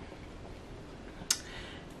feeling?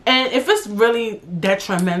 And if it's really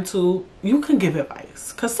detrimental, you can give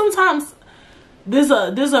advice. Because sometimes there's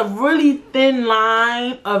a really thin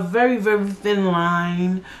line, a very, very thin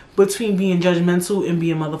line between being judgmental and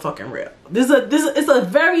being motherfucking real. It's a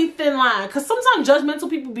very thin line. Because sometimes judgmental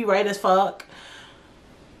people be right as fuck.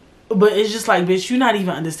 But it's just like, bitch, you're not even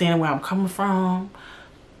understanding where I'm coming from.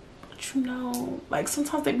 But you know, like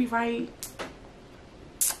sometimes they be right.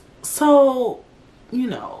 So, you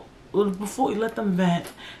know, before you let them vent,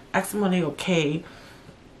 ask them are they okay.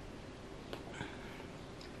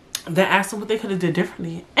 Then ask them what they could have did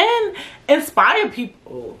differently. And inspire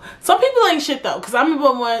people. Some people ain't shit though. Because I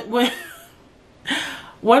remember when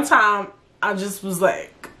one time I just was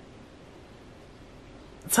like,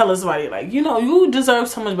 telling somebody like, you know, you deserve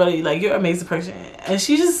so much better. Like, you're an amazing person. And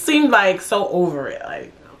she just seemed like so over it.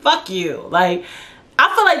 Like, fuck you. Like,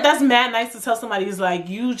 I feel like that's mad nice to tell somebody is like,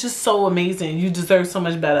 you just so amazing. You deserve so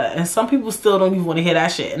much better. And some people still don't even want to hear that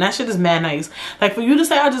shit. And that shit is mad nice. Like, for you to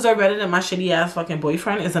say I deserve better than my shitty ass fucking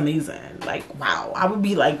boyfriend is amazing. Like, wow. I would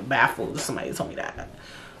be like baffled if somebody told me that.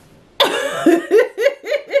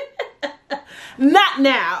 Not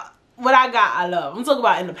now. What I got, I love. I'm talking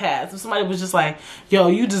about in the past. If somebody was just like, yo,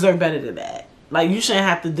 you deserve better than that. Like, you shouldn't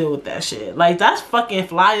have to deal with that shit. Like, that's fucking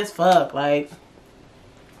fly as fuck. Like,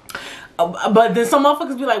 but then some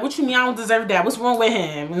motherfuckers be like, what you mean I don't deserve that? What's wrong with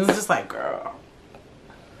him? And it's just like, girl.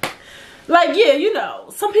 Like, yeah, you know.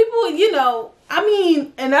 Some people, you know, I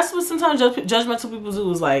mean, and that's what sometimes judgmental people do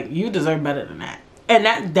is like, you deserve better than that. And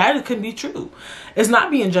that could be true. It's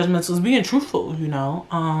not being judgmental, it's being truthful, you know.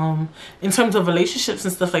 In terms of relationships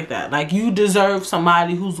and stuff like that. Like, you deserve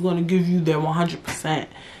somebody who's going to give you their 100%.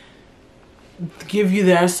 Give you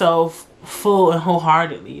their self full and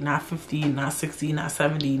wholeheartedly. Not 50, not 60, not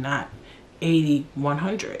 70, not 80,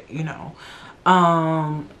 100, you know.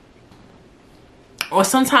 Or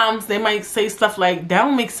sometimes they might say stuff like, that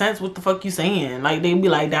don't make sense. What the fuck you saying? Like, they be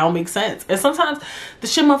like, that don't make sense. And sometimes the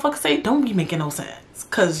shit motherfuckers say don't be making no sense.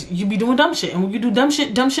 Because you be doing dumb shit. And when you do dumb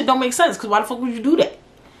shit don't make sense. Because why the fuck would you do that?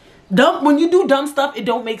 When you do dumb stuff, it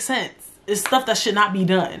don't make sense. It's stuff that should not be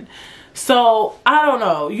done. So, I don't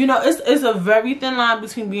know. You know, it's a very thin line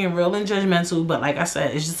between being real and judgmental. But like I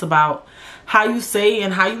said, it's just about how you say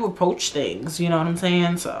and how you approach things. You know what I'm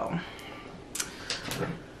saying? So,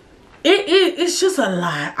 it's just a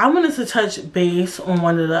lot. I wanted to touch base on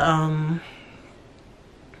one of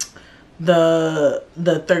the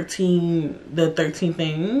 13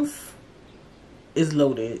 things is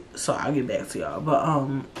loaded, so I'll get back to y'all.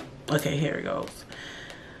 But okay, here it goes.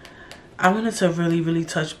 I wanted to really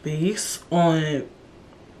touch base on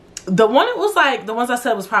the one. It was like the ones I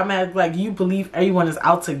said was problematic, like you believe everyone is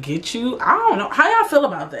out to get you. I don't know how y'all feel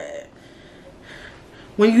about that.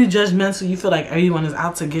 When you judgmental, you feel like everyone is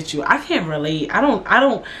out to get you. I can't relate. I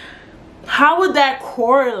don't. How would that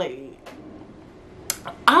correlate?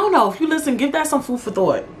 I don't know. If you listen, give that some food for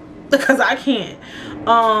thought. Because I can't.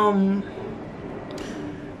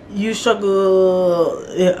 You struggle.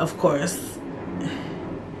 Yeah, of course.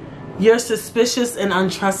 You're suspicious and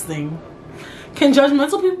untrusting. Can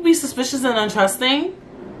judgmental people be suspicious and untrusting?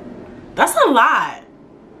 That's a lot.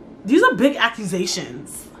 These are big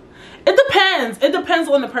accusations. It depends. It depends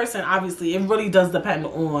on the person, obviously. It really does depend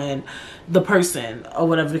on the person or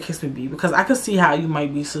whatever the case may be. Because I could see how you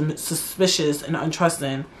might be suspicious and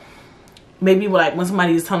untrusting. Maybe like when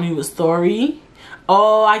somebody is telling you a story.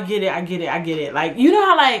 Oh, I get it. Like, you know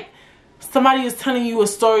how like somebody is telling you a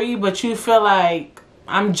story, but you feel like,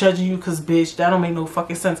 I'm judging you because, bitch, that don't make no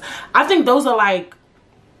fucking sense. I think those are like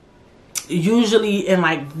usually in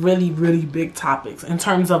like really big topics in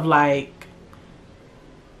terms of like,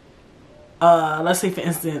 let's say for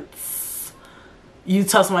instance, you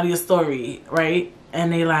tell somebody a story, right?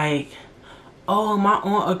 And they like, oh, my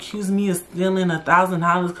aunt accused me of stealing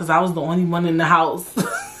 $1,000 because I was the only one in the house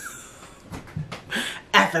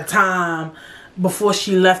at the time before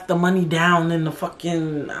she left the money down in the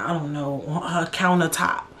fucking, I don't know, on her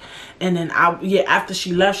countertop. And then after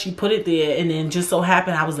she left, she put it there, and then just so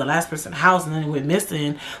happened I was the last person in the house, and then it went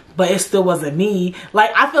missing, but it still wasn't me.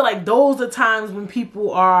 Like, I feel like those are times when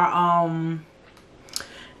people are,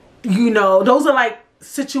 you know, those are like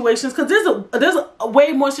situations, because there's a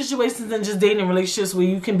way more situations than just dating relationships where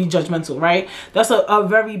you can be judgmental, right? That's a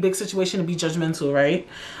very big situation to be judgmental, right?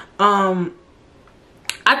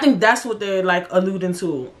 I think that's what they're like alluding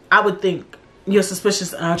to. I would think you're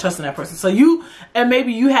suspicious and untrusting that person. So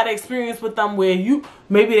maybe you had an experience with them where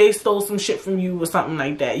maybe they stole some shit from you or something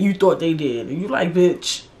like that. You thought they did. And you like,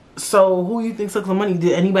 bitch, so who you think took the money?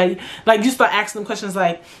 Did anybody, like, you start asking them questions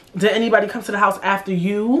like, did anybody come to the house after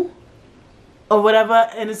you? or whatever,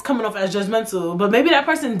 and it's coming off as judgmental. But maybe that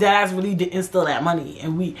person deadass really didn't steal that money,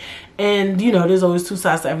 and you know, there's always two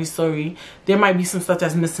sides to every story. There might be some stuff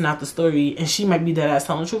that's missing out the story, and she might be deadass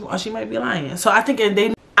telling the truth, or she might be lying. So I think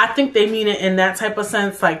they mean it in that type of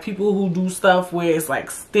sense, like people who do stuff where it's like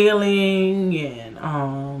stealing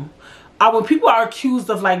and when people are accused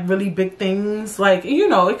of like really big things, like, you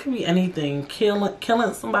know, it could be anything,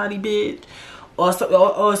 killing somebody, bitch, or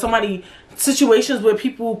somebody, situations where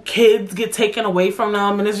kids get taken away from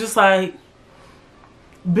them, and it's just like,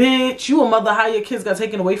 bitch, you a mother, how your kids got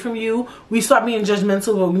taken away from you? We start being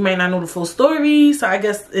judgmental, but we might not know the full story. So I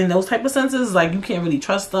guess in those type of senses, like, you can't really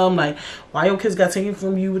trust them. Like, why your kids got taken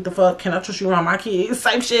from you? What the fuck? Can I trust you around my kids?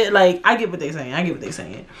 Type shit. Like, I get what they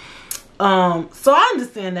saying. So I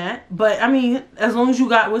understand that, but I mean, as long as you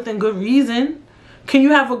got within good reason, can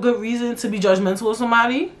you have a good reason to be judgmental of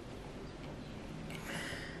somebody?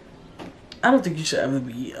 I don't think you should ever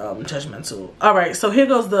be judgmental. All right, so here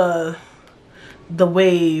goes the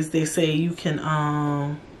ways they say you can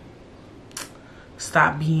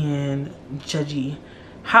stop being judgy.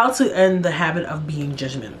 How to end the habit of being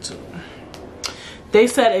judgmental. They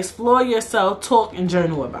said explore yourself, talk and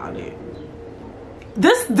journal about it.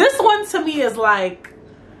 This one to me is like,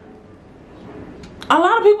 a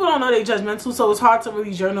lot of people don't know they're judgmental, so it's hard to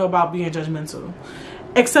really journal about being judgmental.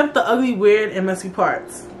 Accept the ugly, weird and messy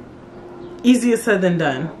parts. Easier said than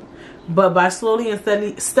done. But by slowly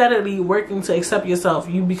and steadily working to accept yourself,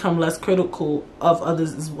 you become less critical of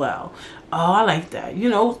others as well. Oh, I like that. You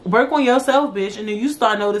know, work on yourself, bitch, and then you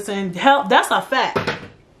start noticing, hell, that's a fact.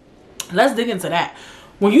 Let's dig into that.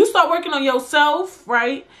 When you start working on yourself,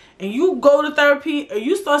 right, and you go to therapy, and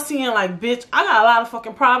you start seeing like, bitch, I got a lot of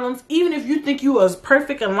fucking problems, even if you think you was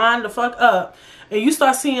perfect and lined the fuck up, and you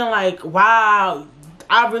start seeing like, wow,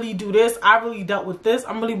 I really do this, I really dealt with this,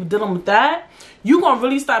 I'm really dealing with that, you gonna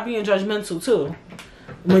really start being judgmental too.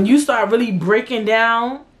 When you start really breaking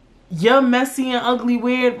down your messy and ugly,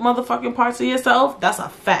 weird motherfucking parts of yourself, that's a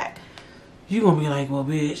fact. You gonna be like, well,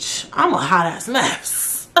 bitch, I'm a hot ass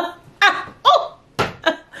mess. Oh.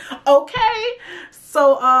 Okay.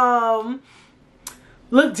 So,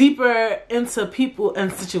 look deeper into people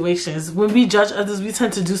and situations. When we judge others, we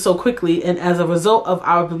tend to do so quickly, and as a result of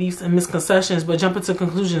our beliefs and misconceptions, but jumping to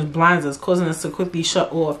conclusions blinds us, causing us to quickly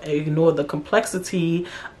shut off and ignore the complexity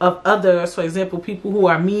of others. For example, people who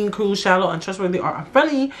are mean, cruel, shallow, untrustworthy, or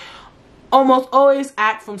unfriendly almost always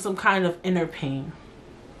act from some kind of inner pain.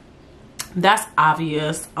 That's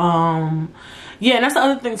obvious. Yeah, and that's the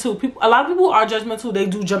other thing too. A lot of people are judgmental. They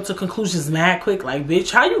do jump to conclusions mad quick. Like, bitch,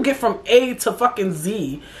 how you get from A to fucking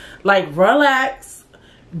Z? Like, relax,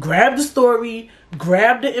 grab the story,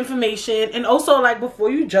 grab the information, and also, like, before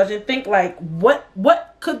you judge and think, like, what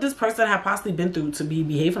could this person have possibly been through to be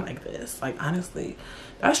behaving like this? Like, honestly,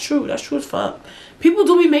 that's true. That's true as fuck. People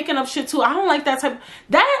do be making up shit too. I don't like that type.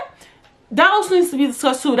 That also needs to be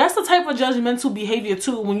discussed too. That's the type of judgmental behavior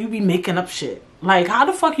too, when you be making up shit. Like, how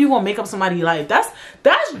the fuck you gonna make up somebody's life? That's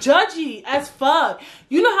judgy as fuck.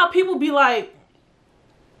 You know how people be like,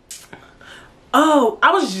 oh,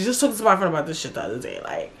 I was just talking to my friend about this shit the other day.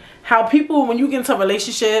 Like, how people, when you get into a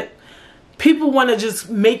relationship, people want to just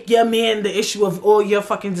make your man the issue of all your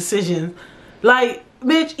fucking decisions. Like,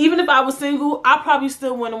 bitch, even if I was single, I probably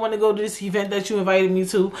still wouldn't want to go to this event that you invited me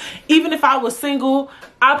to. Even if I was single,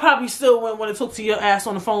 I probably still wouldn't want to talk to your ass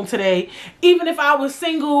on the phone today. Even if I was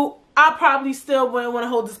single, I probably still wouldn't want to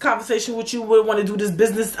hold this conversation with you, wouldn't want to do this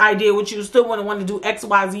business idea with you, still wouldn't want to do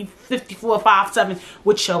XYZ 5457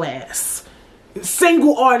 with your ass.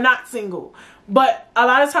 Single or not single. But a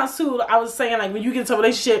lot of times too, I was saying, like, when you get into a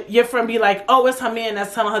relationship, your friend be like, oh, it's her man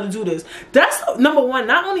that's telling her to do this. That's number one.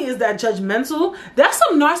 Not only is that judgmental, that's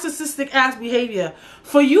some narcissistic ass behavior.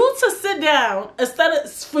 For you to sit down,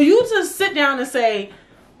 for you to sit down and say,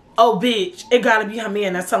 oh, bitch, it gotta be her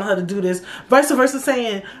man that's telling her to do this, vice versa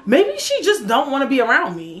saying, maybe she just don't want to be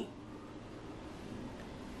around me.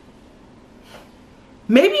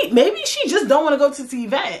 Maybe she just don't want to go to the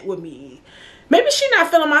event with me. Maybe she not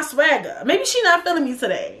feeling my swagger. Maybe she not feeling me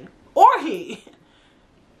today. Or he.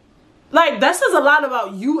 Like, that says a lot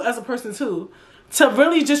about you as a person too. To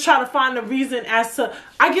really just try to find a reason as to,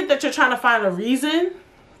 I get that you're trying to find a reason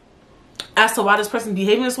as to why this person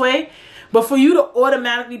behaving this way. But for you to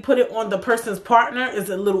automatically put it on the person's partner is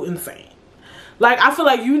a little insane. Like, I feel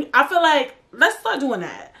like let's start doing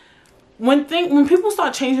that. When people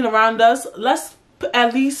start changing around us, let's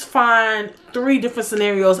at least find 3 different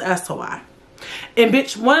scenarios as to why. And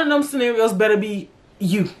bitch, one of them scenarios better be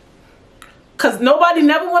you. Cause nobody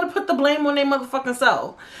never want to put the blame on their motherfucking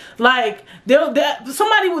self. Like,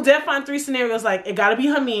 somebody will find 3 scenarios. Like, it gotta be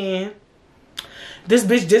her man. this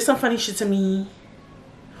bitch did some funny shit to me,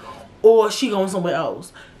 or she going somewhere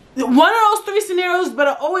else. One of those three scenarios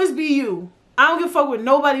better always be you. I don't give a fuck what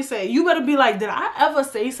nobody say. You better be like, did I ever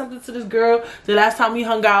say something to this girl the last time we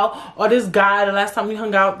hung out, or this guy the last time we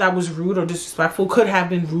hung out that was rude or disrespectful? Could have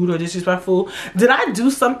been rude or disrespectful. Did I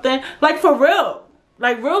do something? Like, for real.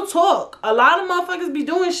 Like, real talk. A lot of motherfuckers be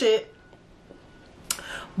doing shit,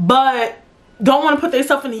 but don't want to put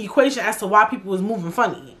themselves in the equation as to why people was moving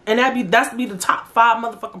funny. And that's be the top 5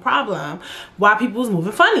 motherfucking problem. Why people was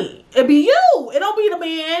moving funny. It be you. It don't be the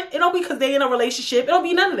man. It don't be because they in a relationship. It don't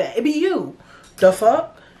be none of that. It be you. The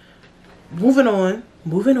fuck? Moving on.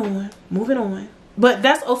 Moving on. Moving on. But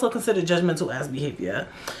that's also considered judgmental ass behavior.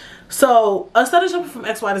 So instead of jumping from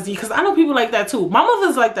X, Y to Z, because I know people like that too. My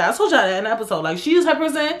mother's like that. I told y'all that in an episode. Like, she is her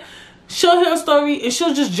person. She'll hear a story and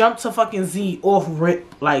she'll just jump to fucking Z off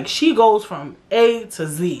rip. Like, she goes from A to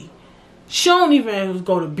Z. She don't even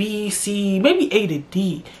go to B, C, maybe A to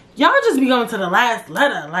D. Y'all just be going to the last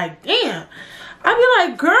letter. Like, damn. I be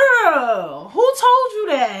like, girl, who told you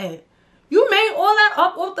that? You made all that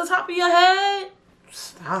up off the top of your head?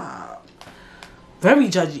 Stop. Very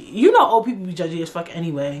judgy. You know old people be judgy as fuck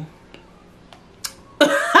anyway.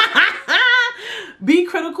 Be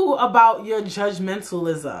critical about your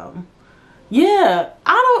judgmentalism. Yeah,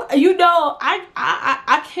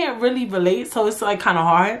 I can't really relate, so it's like kind of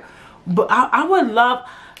hard. But I would love,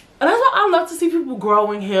 that's why I love to see people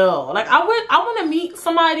grow and heal. Like, I want to meet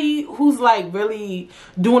somebody who's like really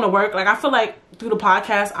doing the work. Like, I feel like through the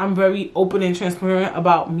podcast, I'm very open and transparent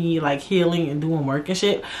about me like healing and doing work and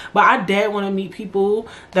shit. But I dead want to meet people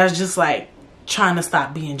that's just like trying to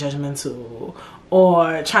stop being judgmental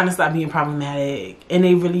or trying to stop being problematic, and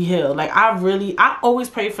they really heal. Like, I always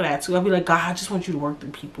pray for that too. I'll be like, God, I just want you to work through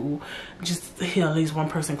people, just heal at least one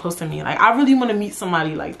person close to me. Like, I really want to meet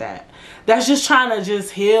somebody like that, that's just trying to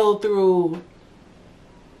just heal through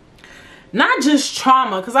not just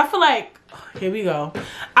trauma. Because I feel like, here we go,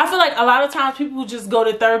 I feel like a lot of times people just go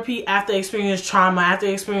to therapy after experience trauma, after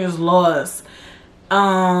experience loss.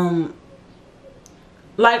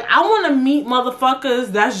 Like, I want to meet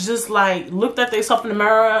motherfuckers that's just like looked at themselves in the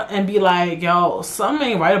mirror and be like, yo, something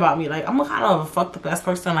ain't right about me. Like, I'm a kind of a fucked up ass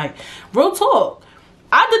person. Like, real talk.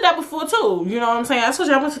 I did that before too. You know what I'm saying? I told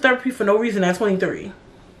you I went to therapy for no reason at 23.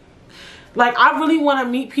 Like, I really want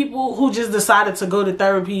to meet people who just decided to go to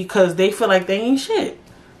therapy because they feel like they ain't shit.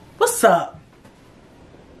 What's up?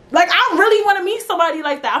 Like, I really want to meet somebody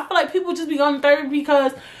like that. I feel like people just be going to therapy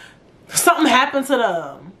because something happened to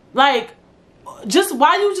them. Like, just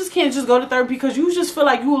why you just can't just go to therapy because you just feel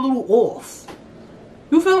like you a little off.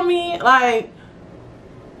 You feel me? Like,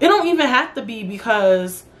 it don't even have to be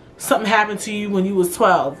because something happened to you when you was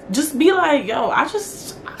 12. Just be like, yo, I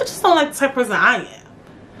just don't like the type of person I am.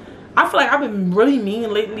 I feel like I've been really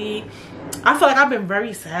mean lately. I feel like I've been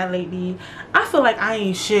very sad lately. I feel like I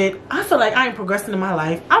ain't shit. I feel like I ain't progressing in my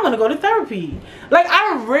life. I want to go to therapy. Like,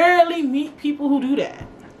 I rarely meet people who do that.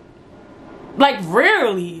 Like,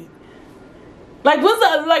 rarely.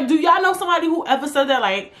 Like, do y'all know somebody who ever said that?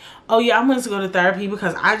 Like, oh yeah, I'm going to go to therapy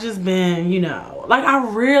because I just been, you know, like,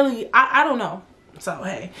 I don't know. So,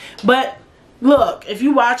 hey. But look, if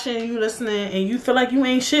you watching, you listening, and you feel like you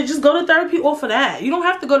ain't shit, just go to therapy off of that. You don't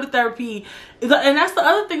have to go to therapy. And that's the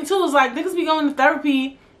other thing too, is like, niggas be going to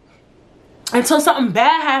therapy until something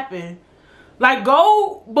bad happen. Like,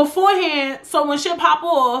 go beforehand so when shit pop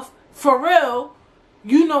off, for real,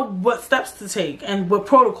 you know what steps to take and what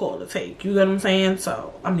protocol to take. You get what I'm saying?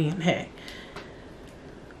 So, I mean, hey.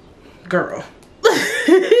 Girl.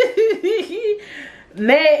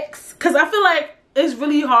 Next. Because I feel like it's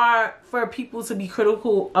really hard for people to be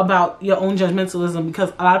critical about your own judgmentalism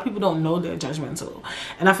because a lot of people don't know they're judgmental.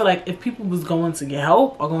 And I feel like if people was going to get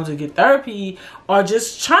help or going to get therapy or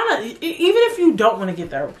just trying to, even if you don't want to get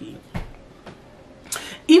therapy,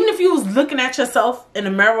 even if you was looking at yourself in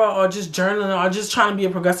the mirror or just journaling or just trying to be a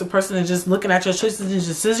progressive person and just looking at your choices and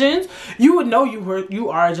decisions, you would know you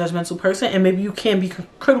are a judgmental person, and maybe you can be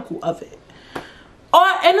critical of it.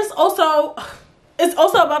 And it's also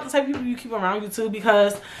about the type of people you keep around you too,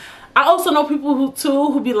 because I also know people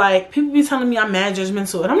who be like, people be telling me I'm mad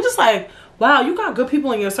judgmental, and I'm just like, wow, you got good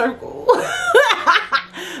people in your circle.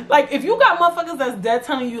 Like, if you got motherfuckers that's dead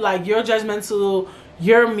telling you like you're judgmental,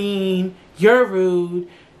 you're mean, you're rude,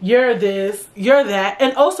 you're this, you're that,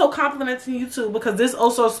 and also complimenting you too, because there's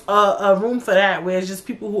also a room for that, where it's just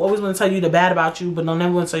people who always want to tell you the bad about you but they'll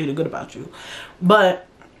never want to tell you the good about you. But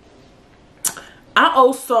I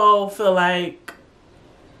also feel like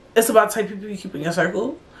it's about the type of people you keep in your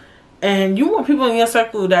circle, and you want people in your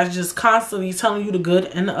circle that's just constantly telling you the good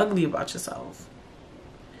and the ugly about yourself.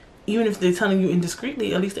 even if they're telling you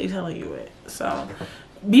indiscreetly, at least they're telling you it. So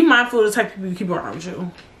be mindful of the type of people you keep around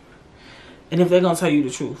you. And if they're gonna tell you the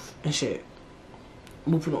truth and shit.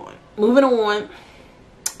 Moving on.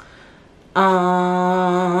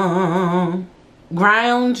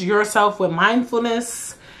 Ground yourself with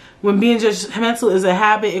mindfulness. When being judgmental is a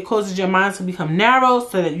habit, it causes your mind to become narrow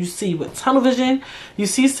so that you see with tunnel vision. You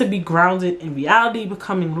cease to be grounded in reality,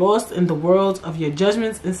 becoming lost in the world of your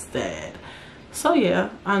judgments instead. So yeah,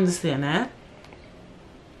 I understand that.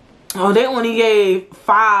 Oh, they only gave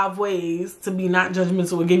 5 ways to be not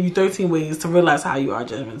judgmental and gave you 13 ways to realize how you are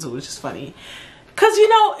judgmental, which is funny. Because, you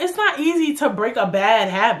know, it's not easy to break a bad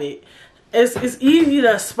habit. It's easy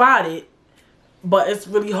to spot it, but it's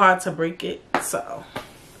really hard to break it. So,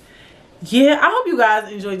 yeah, I hope you guys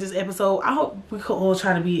enjoyed this episode. I hope we could all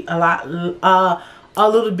try to be a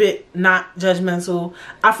little bit not judgmental.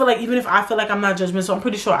 I feel like even if I feel like I'm not judgmental, I'm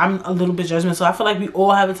pretty sure I'm a little bit judgmental. I feel like we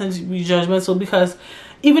all have a tendency to be judgmental because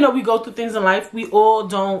even though we go through things in life, we all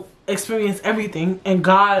don't experience everything, and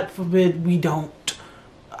God forbid we don't.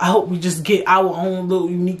 I hope we just get our own little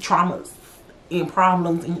unique traumas and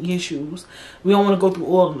problems and issues. We don't want to go through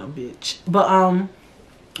all of them, bitch. But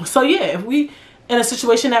so yeah, if we in a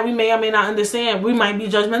situation that we may or may not understand, we might be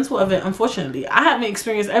judgmental of it. Unfortunately, I haven't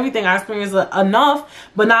experienced everything. I experienced enough,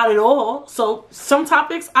 but not at all. So some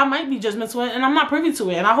topics I might be judgmental in, and I'm not privy to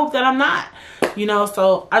it, and I hope that I'm not, you know.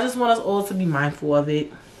 So I just want us all to be mindful of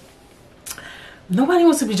it. Nobody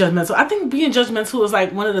wants to be judgmental. I think being judgmental is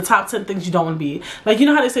like one of the top 10 things you don't want to be. Like, you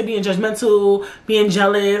know how they say being judgmental, being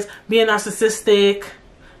jealous, being narcissistic,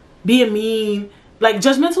 being mean. Like,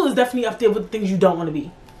 judgmental is definitely up there with the things you don't want to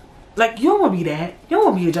be. Like, you don't want to be that. You don't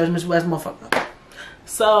want to be a judgmental ass motherfucker.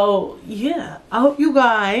 So, yeah. I hope you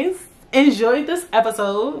guys enjoyed this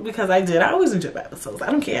episode, because I did. I always enjoy my episodes.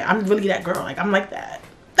 I don't care. I'm really that girl. Like, I'm like that.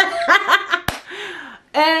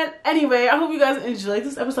 And anyway, I hope you guys enjoyed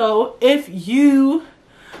this episode. If you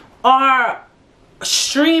are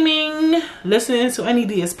streaming, listening to any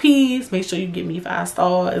DSPs, make sure you give me 5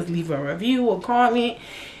 stars, leave a review or comment.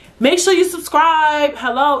 Make sure you subscribe.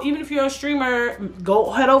 Hello, even if you're a streamer,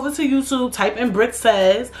 go head over to YouTube, type in Britt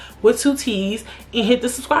Says with 2 T's and hit the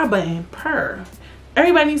subscribe button.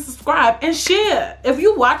 Everybody needs to subscribe and share. If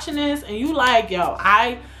you're watching this and you like, yo,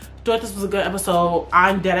 I thought this was a good episode,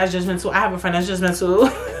 I'm dead ass judgmental, I have a friend that's judgmental,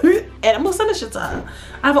 and I'm gonna send this shit to her.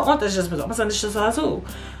 I have an aunt that's judgmental, I'm gonna send this shit to her too.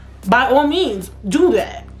 By all means, do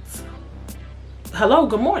that. Hello,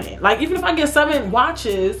 good morning. Like, even if I get 7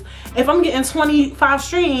 watches, if I'm getting 25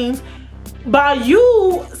 streams, by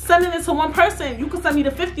you sending it to one person, you can send me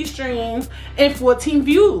the 50 streams and 14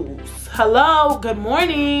 views. Hello, good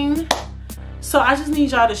morning. So I just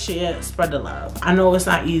need y'all to share, spread the love. I know it's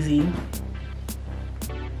not easy,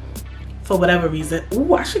 for whatever reason.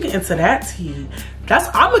 Ooh, I should get into that tea.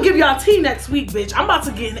 I'm gonna give y'all tea next week, bitch. I'm about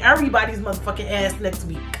to get in everybody's motherfucking ass next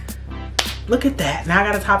week. Look at that. Now I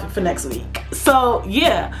got a topic for next week. So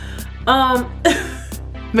yeah,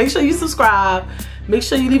 make sure you subscribe. Make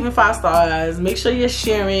sure you're leaving 5 stars. Make sure you're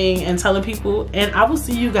sharing and telling people. And I will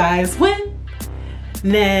see you guys when?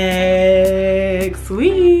 Next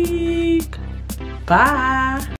week. Bye.